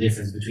highlighting the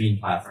difference between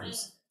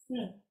platforms?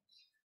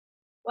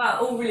 Wow,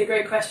 all really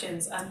great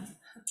questions, and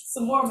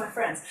some more of my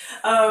friends.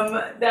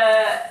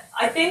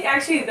 I think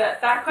actually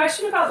that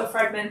question about the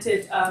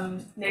fragmented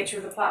nature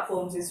of the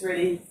platforms is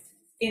really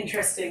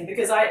interesting,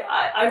 because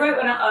I wrote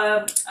an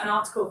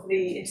article for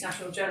the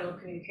International Journal of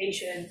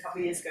Communication a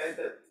couple of years ago,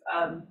 that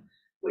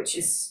which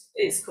is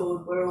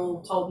called "We're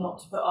All Told Not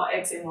to Put Our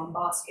Eggs in One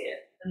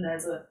Basket," and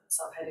there's a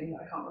subheading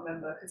that I can't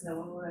remember because no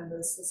one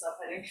remembers the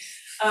subheading,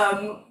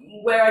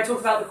 where I talk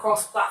about the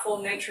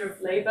cross-platform nature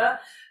of labor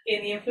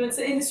in the influencer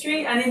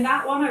industry. And in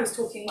that one, I was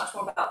talking much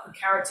more about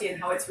precarity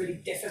and how it's really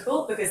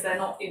difficult because they're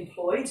not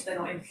employed, they're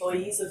not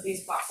employees of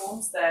these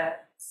platforms, they're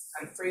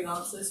kind of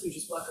freelancers who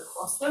just work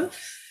across them.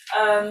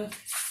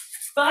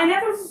 But I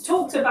never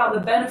talked about the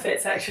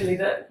benefits actually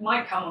that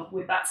might come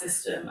with that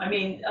system. I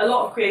mean, a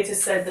lot of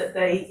creators said that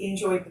they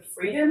enjoyed the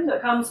freedom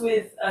that comes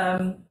with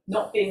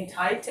not being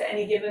tied to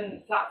any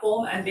given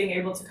platform and being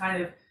able to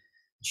kind of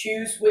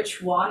choose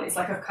which one. It's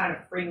like a kind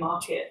of free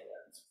market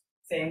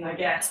thing, I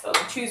guess, but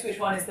choose which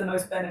one is the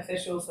most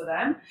beneficial for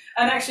them.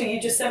 And actually,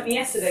 you just sent me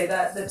yesterday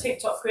that the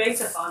TikTok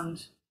Creator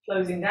Fund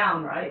closing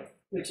down, right?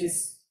 Which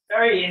is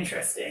very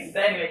interesting.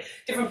 But anyway,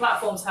 different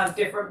platforms have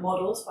different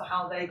models for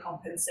how they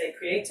compensate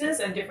creators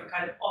and different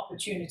kind of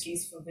opportunities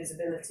for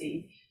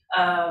visibility,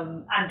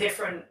 and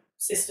different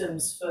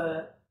systems for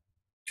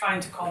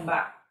trying to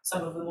combat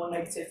some of the more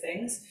negative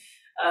things.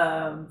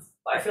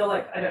 But I feel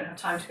like I don't have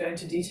time to go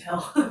into detail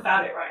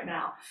about it right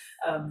now.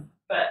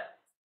 But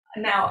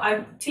now,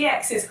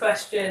 TX's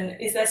question,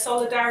 is there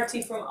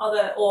solidarity from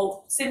other,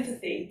 or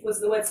sympathy,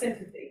 was the word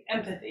sympathy,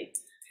 empathy,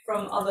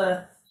 from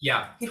other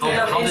people in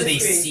other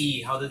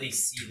industries? How do they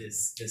see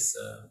this?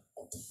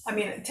 I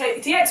mean,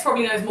 TX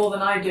probably knows more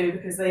than I do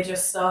because they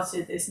just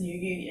started this new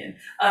union.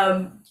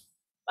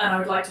 And I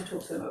would like to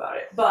talk to them about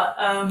it. But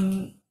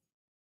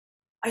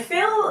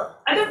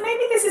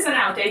maybe this is an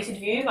outdated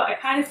view, but I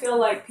kind of feel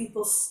like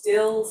people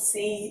still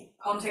see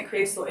content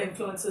creators or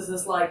influencers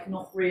as like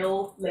not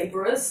real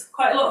laborers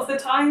quite a lot of the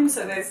time.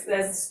 So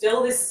there's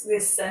still this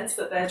sense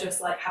that they're just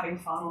like having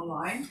fun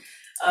online.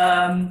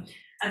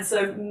 And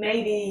so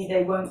maybe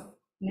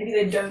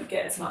they don't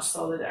get as much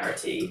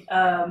solidarity,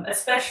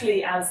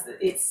 especially as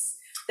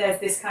there's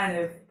this kind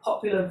of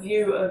popular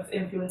view of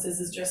influencers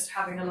as just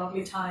having a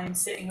lovely time,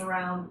 sitting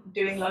around,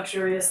 doing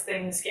luxurious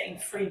things, getting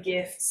free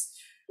gifts,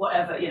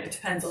 whatever, it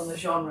depends on the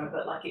genre,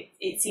 but like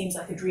it seems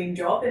like a dream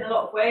job in a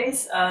lot of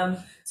ways.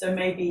 So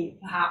maybe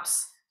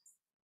perhaps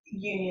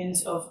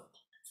unions of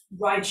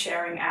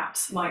ride-sharing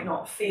apps might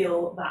not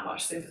feel that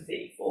much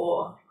sympathy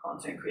for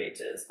content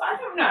creators. But I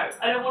don't know.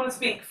 I don't want to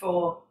speak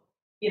for,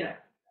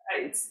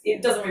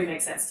 it doesn't really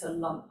make sense to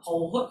lump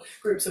whole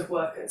groups of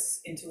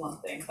workers into one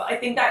thing. But I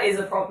think that is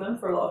a problem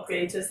for a lot of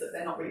creators, that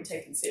they're not really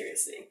taken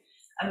seriously.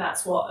 And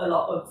that's what a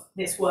lot of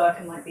this work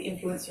and like the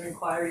influencer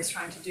inquiry is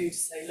trying to do, to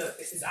say, look,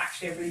 this is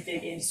actually a really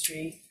big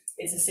industry.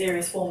 It's a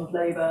serious form of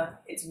labor.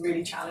 It's a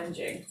really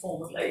challenging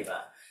form of labor.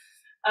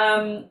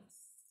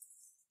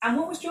 And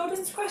what was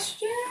Jordan's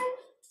question?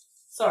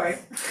 Sorry.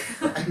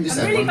 I'm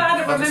really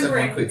bad at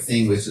remembering. One quick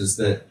thing, which is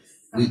that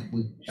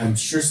I'm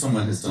sure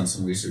someone has done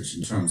some research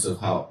in terms of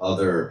how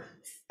other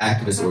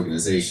activist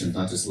organizations,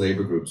 not just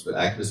labor groups, but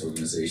activist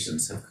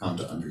organizations have come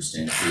to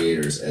understand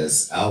creators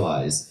as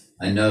allies.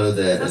 I know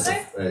that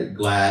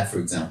GLAAD, for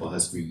example,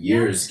 has for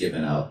years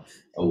given out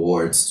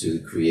awards to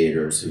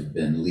creators who've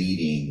been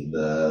leading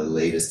the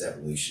latest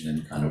evolution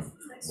in kind of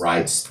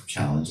rights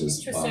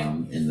challenges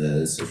in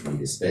the social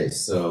media space.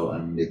 So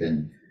they've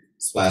been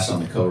splashed on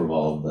the cover of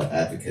all of the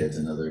Advocate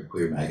and other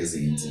queer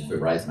magazines and queer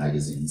rights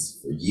magazines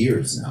for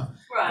years now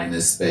in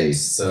this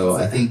space. So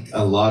I think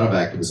a lot of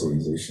activist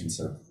organizations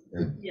have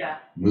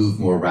moved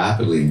more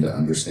rapidly into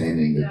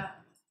understanding the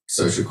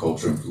social,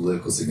 cultural, and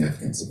political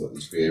significance of what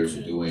these creators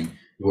are doing,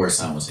 who are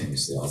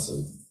simultaneously also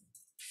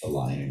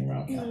aligning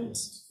around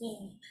capitalist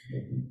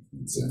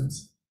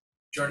concerns.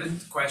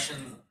 Jordan's question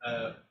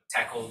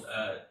tackled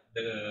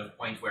the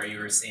point where you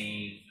were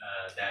saying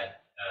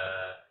that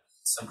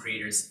some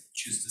creators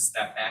choose to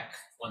step back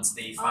once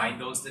they find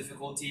those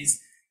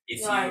difficulties.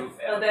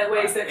 Are there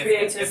ways that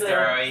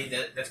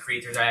that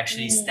creators are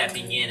actually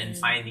stepping in and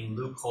finding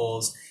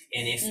loopholes,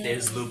 and if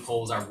those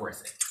loopholes are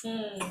worth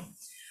it?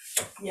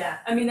 Yeah,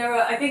 I mean,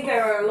 I think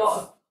there are a lot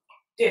of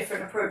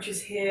different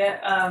approaches here.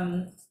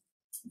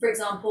 For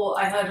example,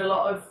 I heard a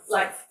lot of,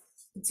 like,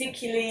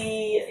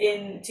 particularly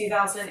in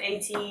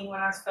 2018 when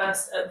I was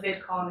first at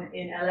VidCon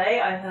in LA,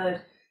 I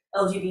heard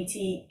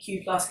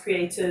LGBTQ plus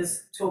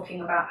creators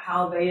talking about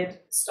how they had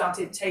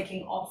started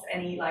taking off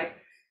any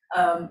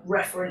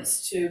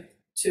reference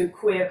to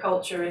queer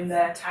culture in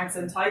their tags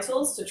and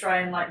titles to try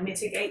and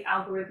mitigate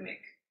algorithmic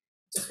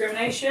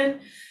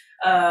discrimination.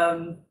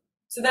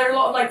 So there are a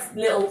lot of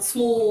little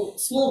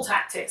small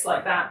tactics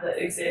like that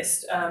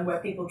exist where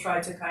people try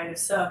to kind of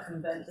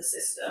circumvent the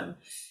system.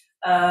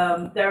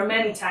 There are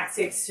many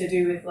tactics to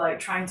do with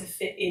trying to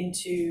fit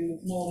into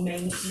more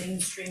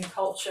mainstream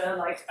culture.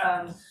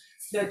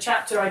 The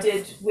chapter I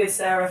did with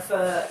Sarah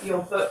for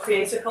your book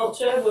Creator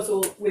Culture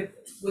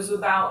was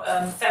about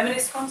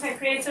feminist content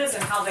creators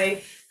and how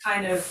they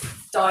kind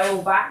of dial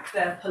back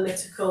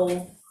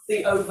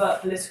the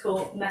overt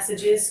political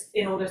messages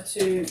in order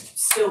to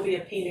still be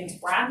appealing to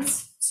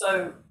brands.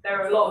 So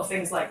there are a lot of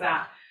things like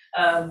that.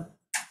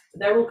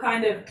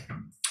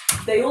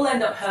 They all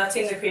end up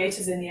hurting the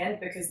creators in the end,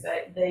 because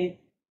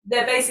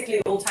they're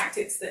basically all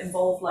tactics that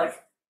involve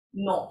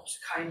not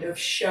kind of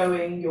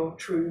showing your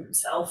true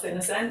self, in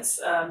a sense,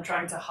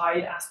 trying to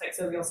hide aspects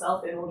of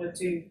yourself in order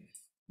to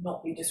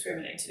not be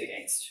discriminated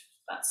against.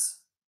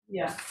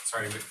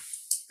 Sorry,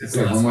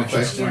 one more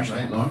question,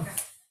 right, Lauren?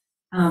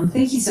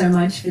 Thank you so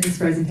much for this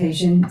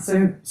presentation.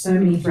 So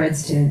many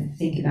threads to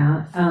think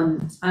about.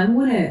 I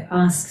want to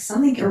ask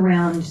something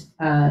around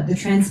the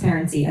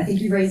transparency. I think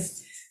you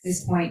raised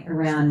this point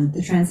around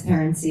the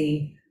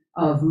transparency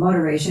of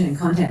moderation and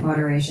content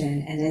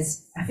moderation, and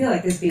I feel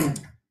like there's been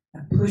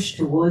a push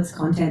towards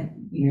content,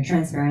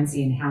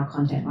 transparency and how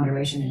content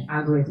moderation and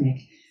algorithmic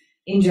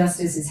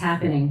injustice is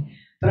happening.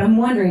 But I'm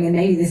wondering, and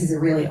maybe this is a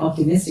really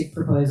optimistic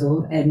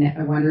proposal, and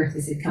I wonder if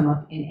this had come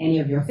up in any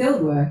of your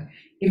field work,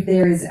 if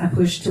there is a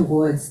push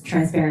towards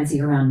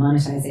transparency around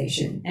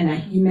monetization.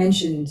 And you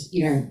mentioned,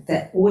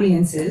 that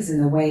audiences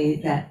and the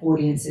way that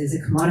audiences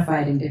are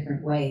commodified in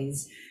different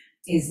ways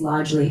is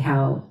largely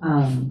how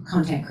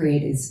content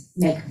creators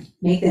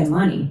make their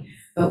money.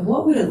 But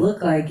what would it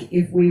look like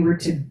if we were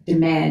to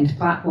demand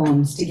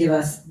platforms to give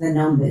us the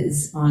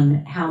numbers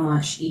on how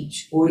much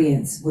each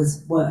audience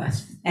was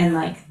worth? And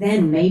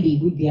then maybe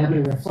we'd be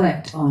able to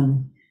reflect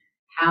on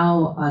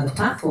how are the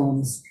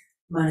platforms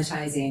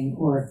monetizing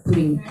or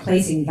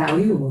placing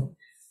value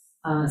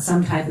or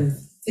some type of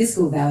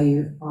fiscal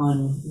value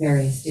on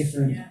various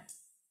different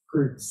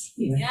groups.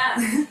 Yeah,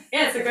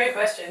 it's a great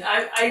question.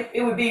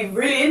 It would be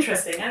really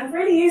interesting and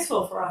really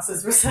useful for us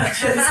as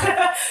researchers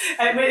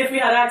if we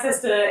had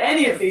access to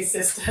any of these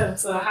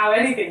systems or how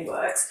anything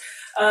works.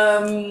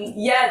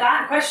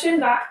 That question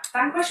about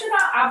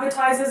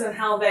advertisers and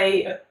how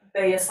they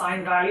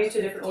assign value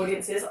to different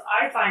audiences,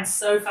 I find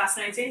so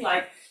fascinating.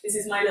 This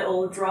is my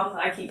little drum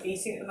that I keep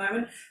beating at the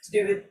moment to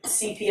do with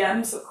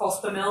CPMs, or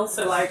cost per mil.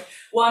 So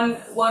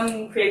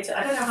one creator,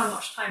 I don't know how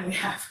much time we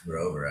have. We're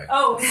over, actually.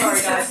 Oh,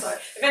 sorry guys, sorry.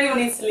 If anyone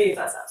needs to leave,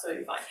 that's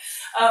absolutely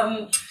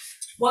fine.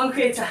 One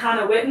creator,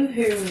 Hannah Witten,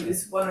 who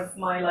is one of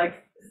my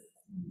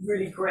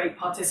really great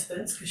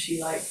participants, because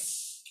she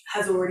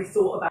has already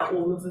thought about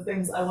all of the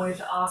things I wanted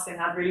to ask and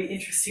had really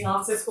interesting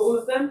answers for all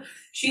of them.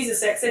 She's a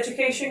sex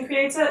education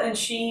creator, and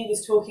she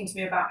was talking to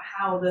me about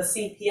how the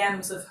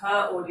CPMs of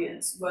her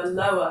audience were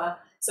lower.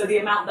 So the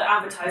amount that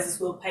advertisers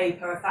will pay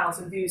per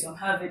 1,000 views on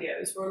her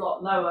videos were a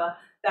lot lower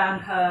than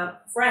her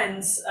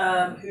friends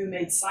who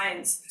made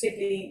science,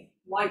 particularly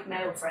white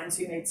male friends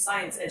who made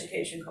science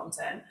education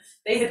content.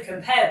 They had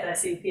compared their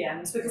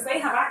CPMs because they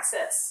have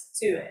access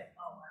to it.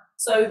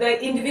 So they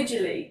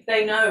individually,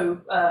 they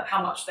know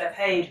how much they're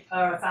paid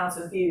per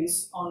 1,000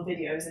 views on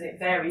videos, and it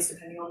varies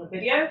depending on the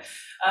video.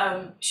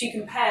 She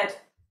compared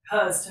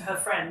hers to her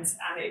friends,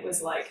 and it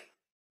was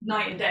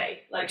night and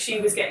day. She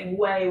was getting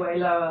way, way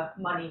lower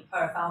money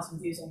per 1,000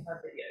 views on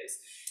her videos.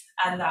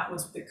 And that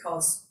was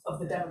because of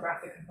the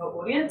demographic of her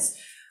audience.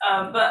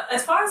 But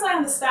as far as I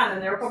understand,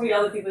 and there are probably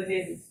other people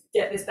here who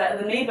get this better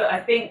than me, but I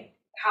think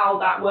how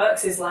that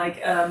works is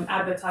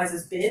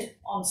advertisers bid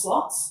on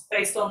slots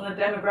based on the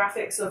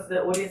demographics of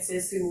the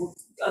audiences who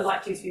are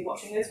likely to be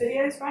watching those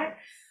videos, right?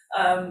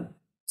 And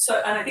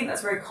I think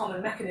that's a very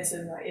common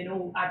mechanism in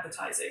all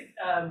advertising,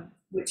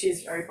 which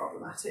is very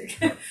problematic,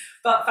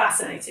 but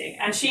fascinating.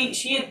 And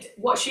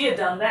what she had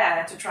done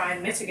there to try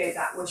and mitigate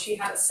that was she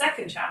had a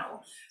second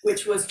channel,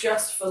 which was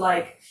just for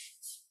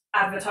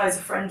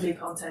advertiser-friendly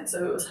content.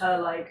 So it was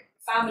her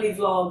family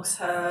vlogs,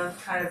 her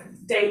kind of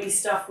daily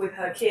stuff with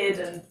her kid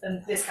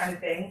and this kind of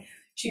thing.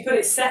 She put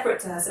it separate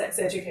to her sex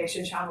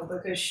education channel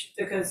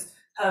because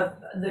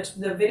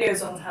the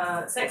videos on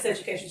her sex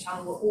education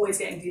channel were always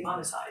getting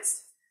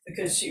demonetized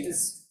because she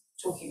was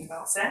talking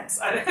about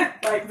sex.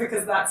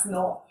 Because that's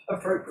not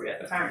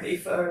appropriate apparently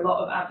for a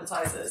lot of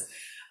advertisers.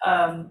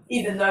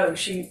 Even though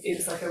it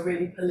was a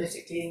really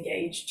politically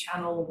engaged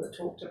channel that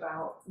talked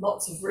about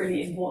lots of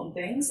really important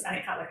things, and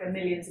it had 1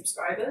 million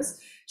subscribers.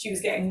 She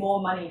was getting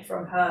more money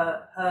from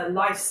her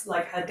life,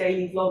 her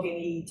daily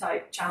vlogging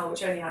type channel,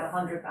 which only had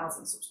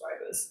 100,000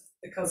 subscribers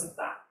because of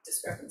that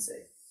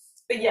discrepancy.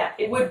 But yeah,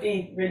 it would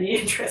be really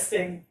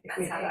interesting if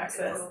we had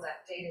access. Put all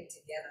that data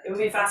together. It would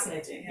be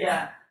fascinating.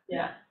 Yeah.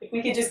 If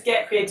we could just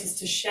get creators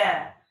to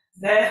share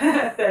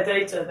their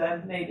data,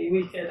 then maybe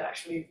we could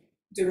actually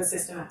do a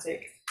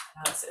systematic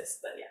analysis.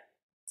 But yeah.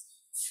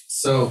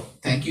 So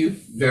thank you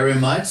very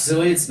much,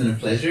 Zoe. It's been a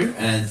pleasure,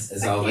 and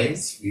as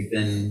always, we've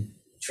been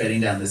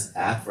treading down this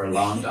path for a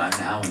long time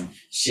now and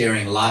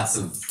sharing lots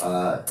of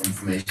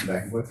information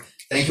back and forth.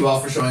 Thank you all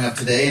for showing up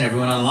today and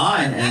everyone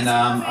online. And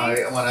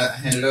I want to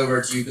hand it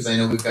over to you because I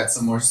know we've got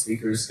some more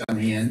speakers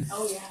coming in.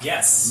 Oh yeah.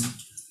 Yes.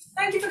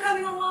 Thank you for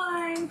coming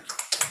online.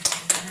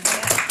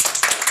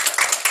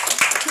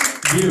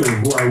 You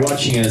who are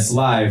watching us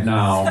live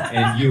now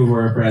and you who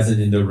are present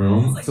in the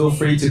room, feel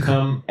free to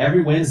come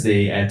every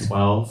Wednesday at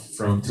 12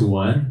 from 2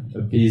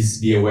 1.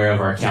 Please be aware of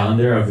our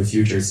calendar of the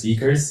future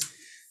speakers.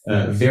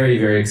 Very,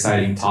 very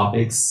exciting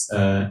topics,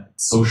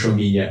 social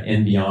media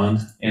and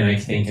beyond. And I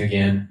thank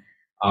again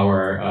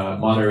our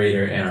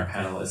moderator and our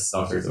panelist,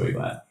 Dr. Zoe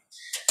Glad.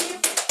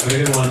 Have a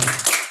good one.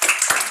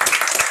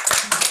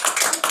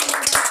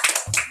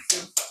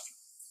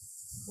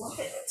 Love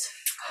it.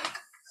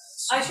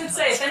 I should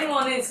say, if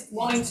anyone is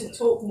wanting to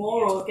talk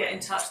more or get in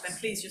touch, then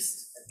please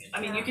just,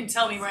 you can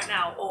tell me right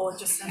now or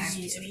just send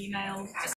me an email.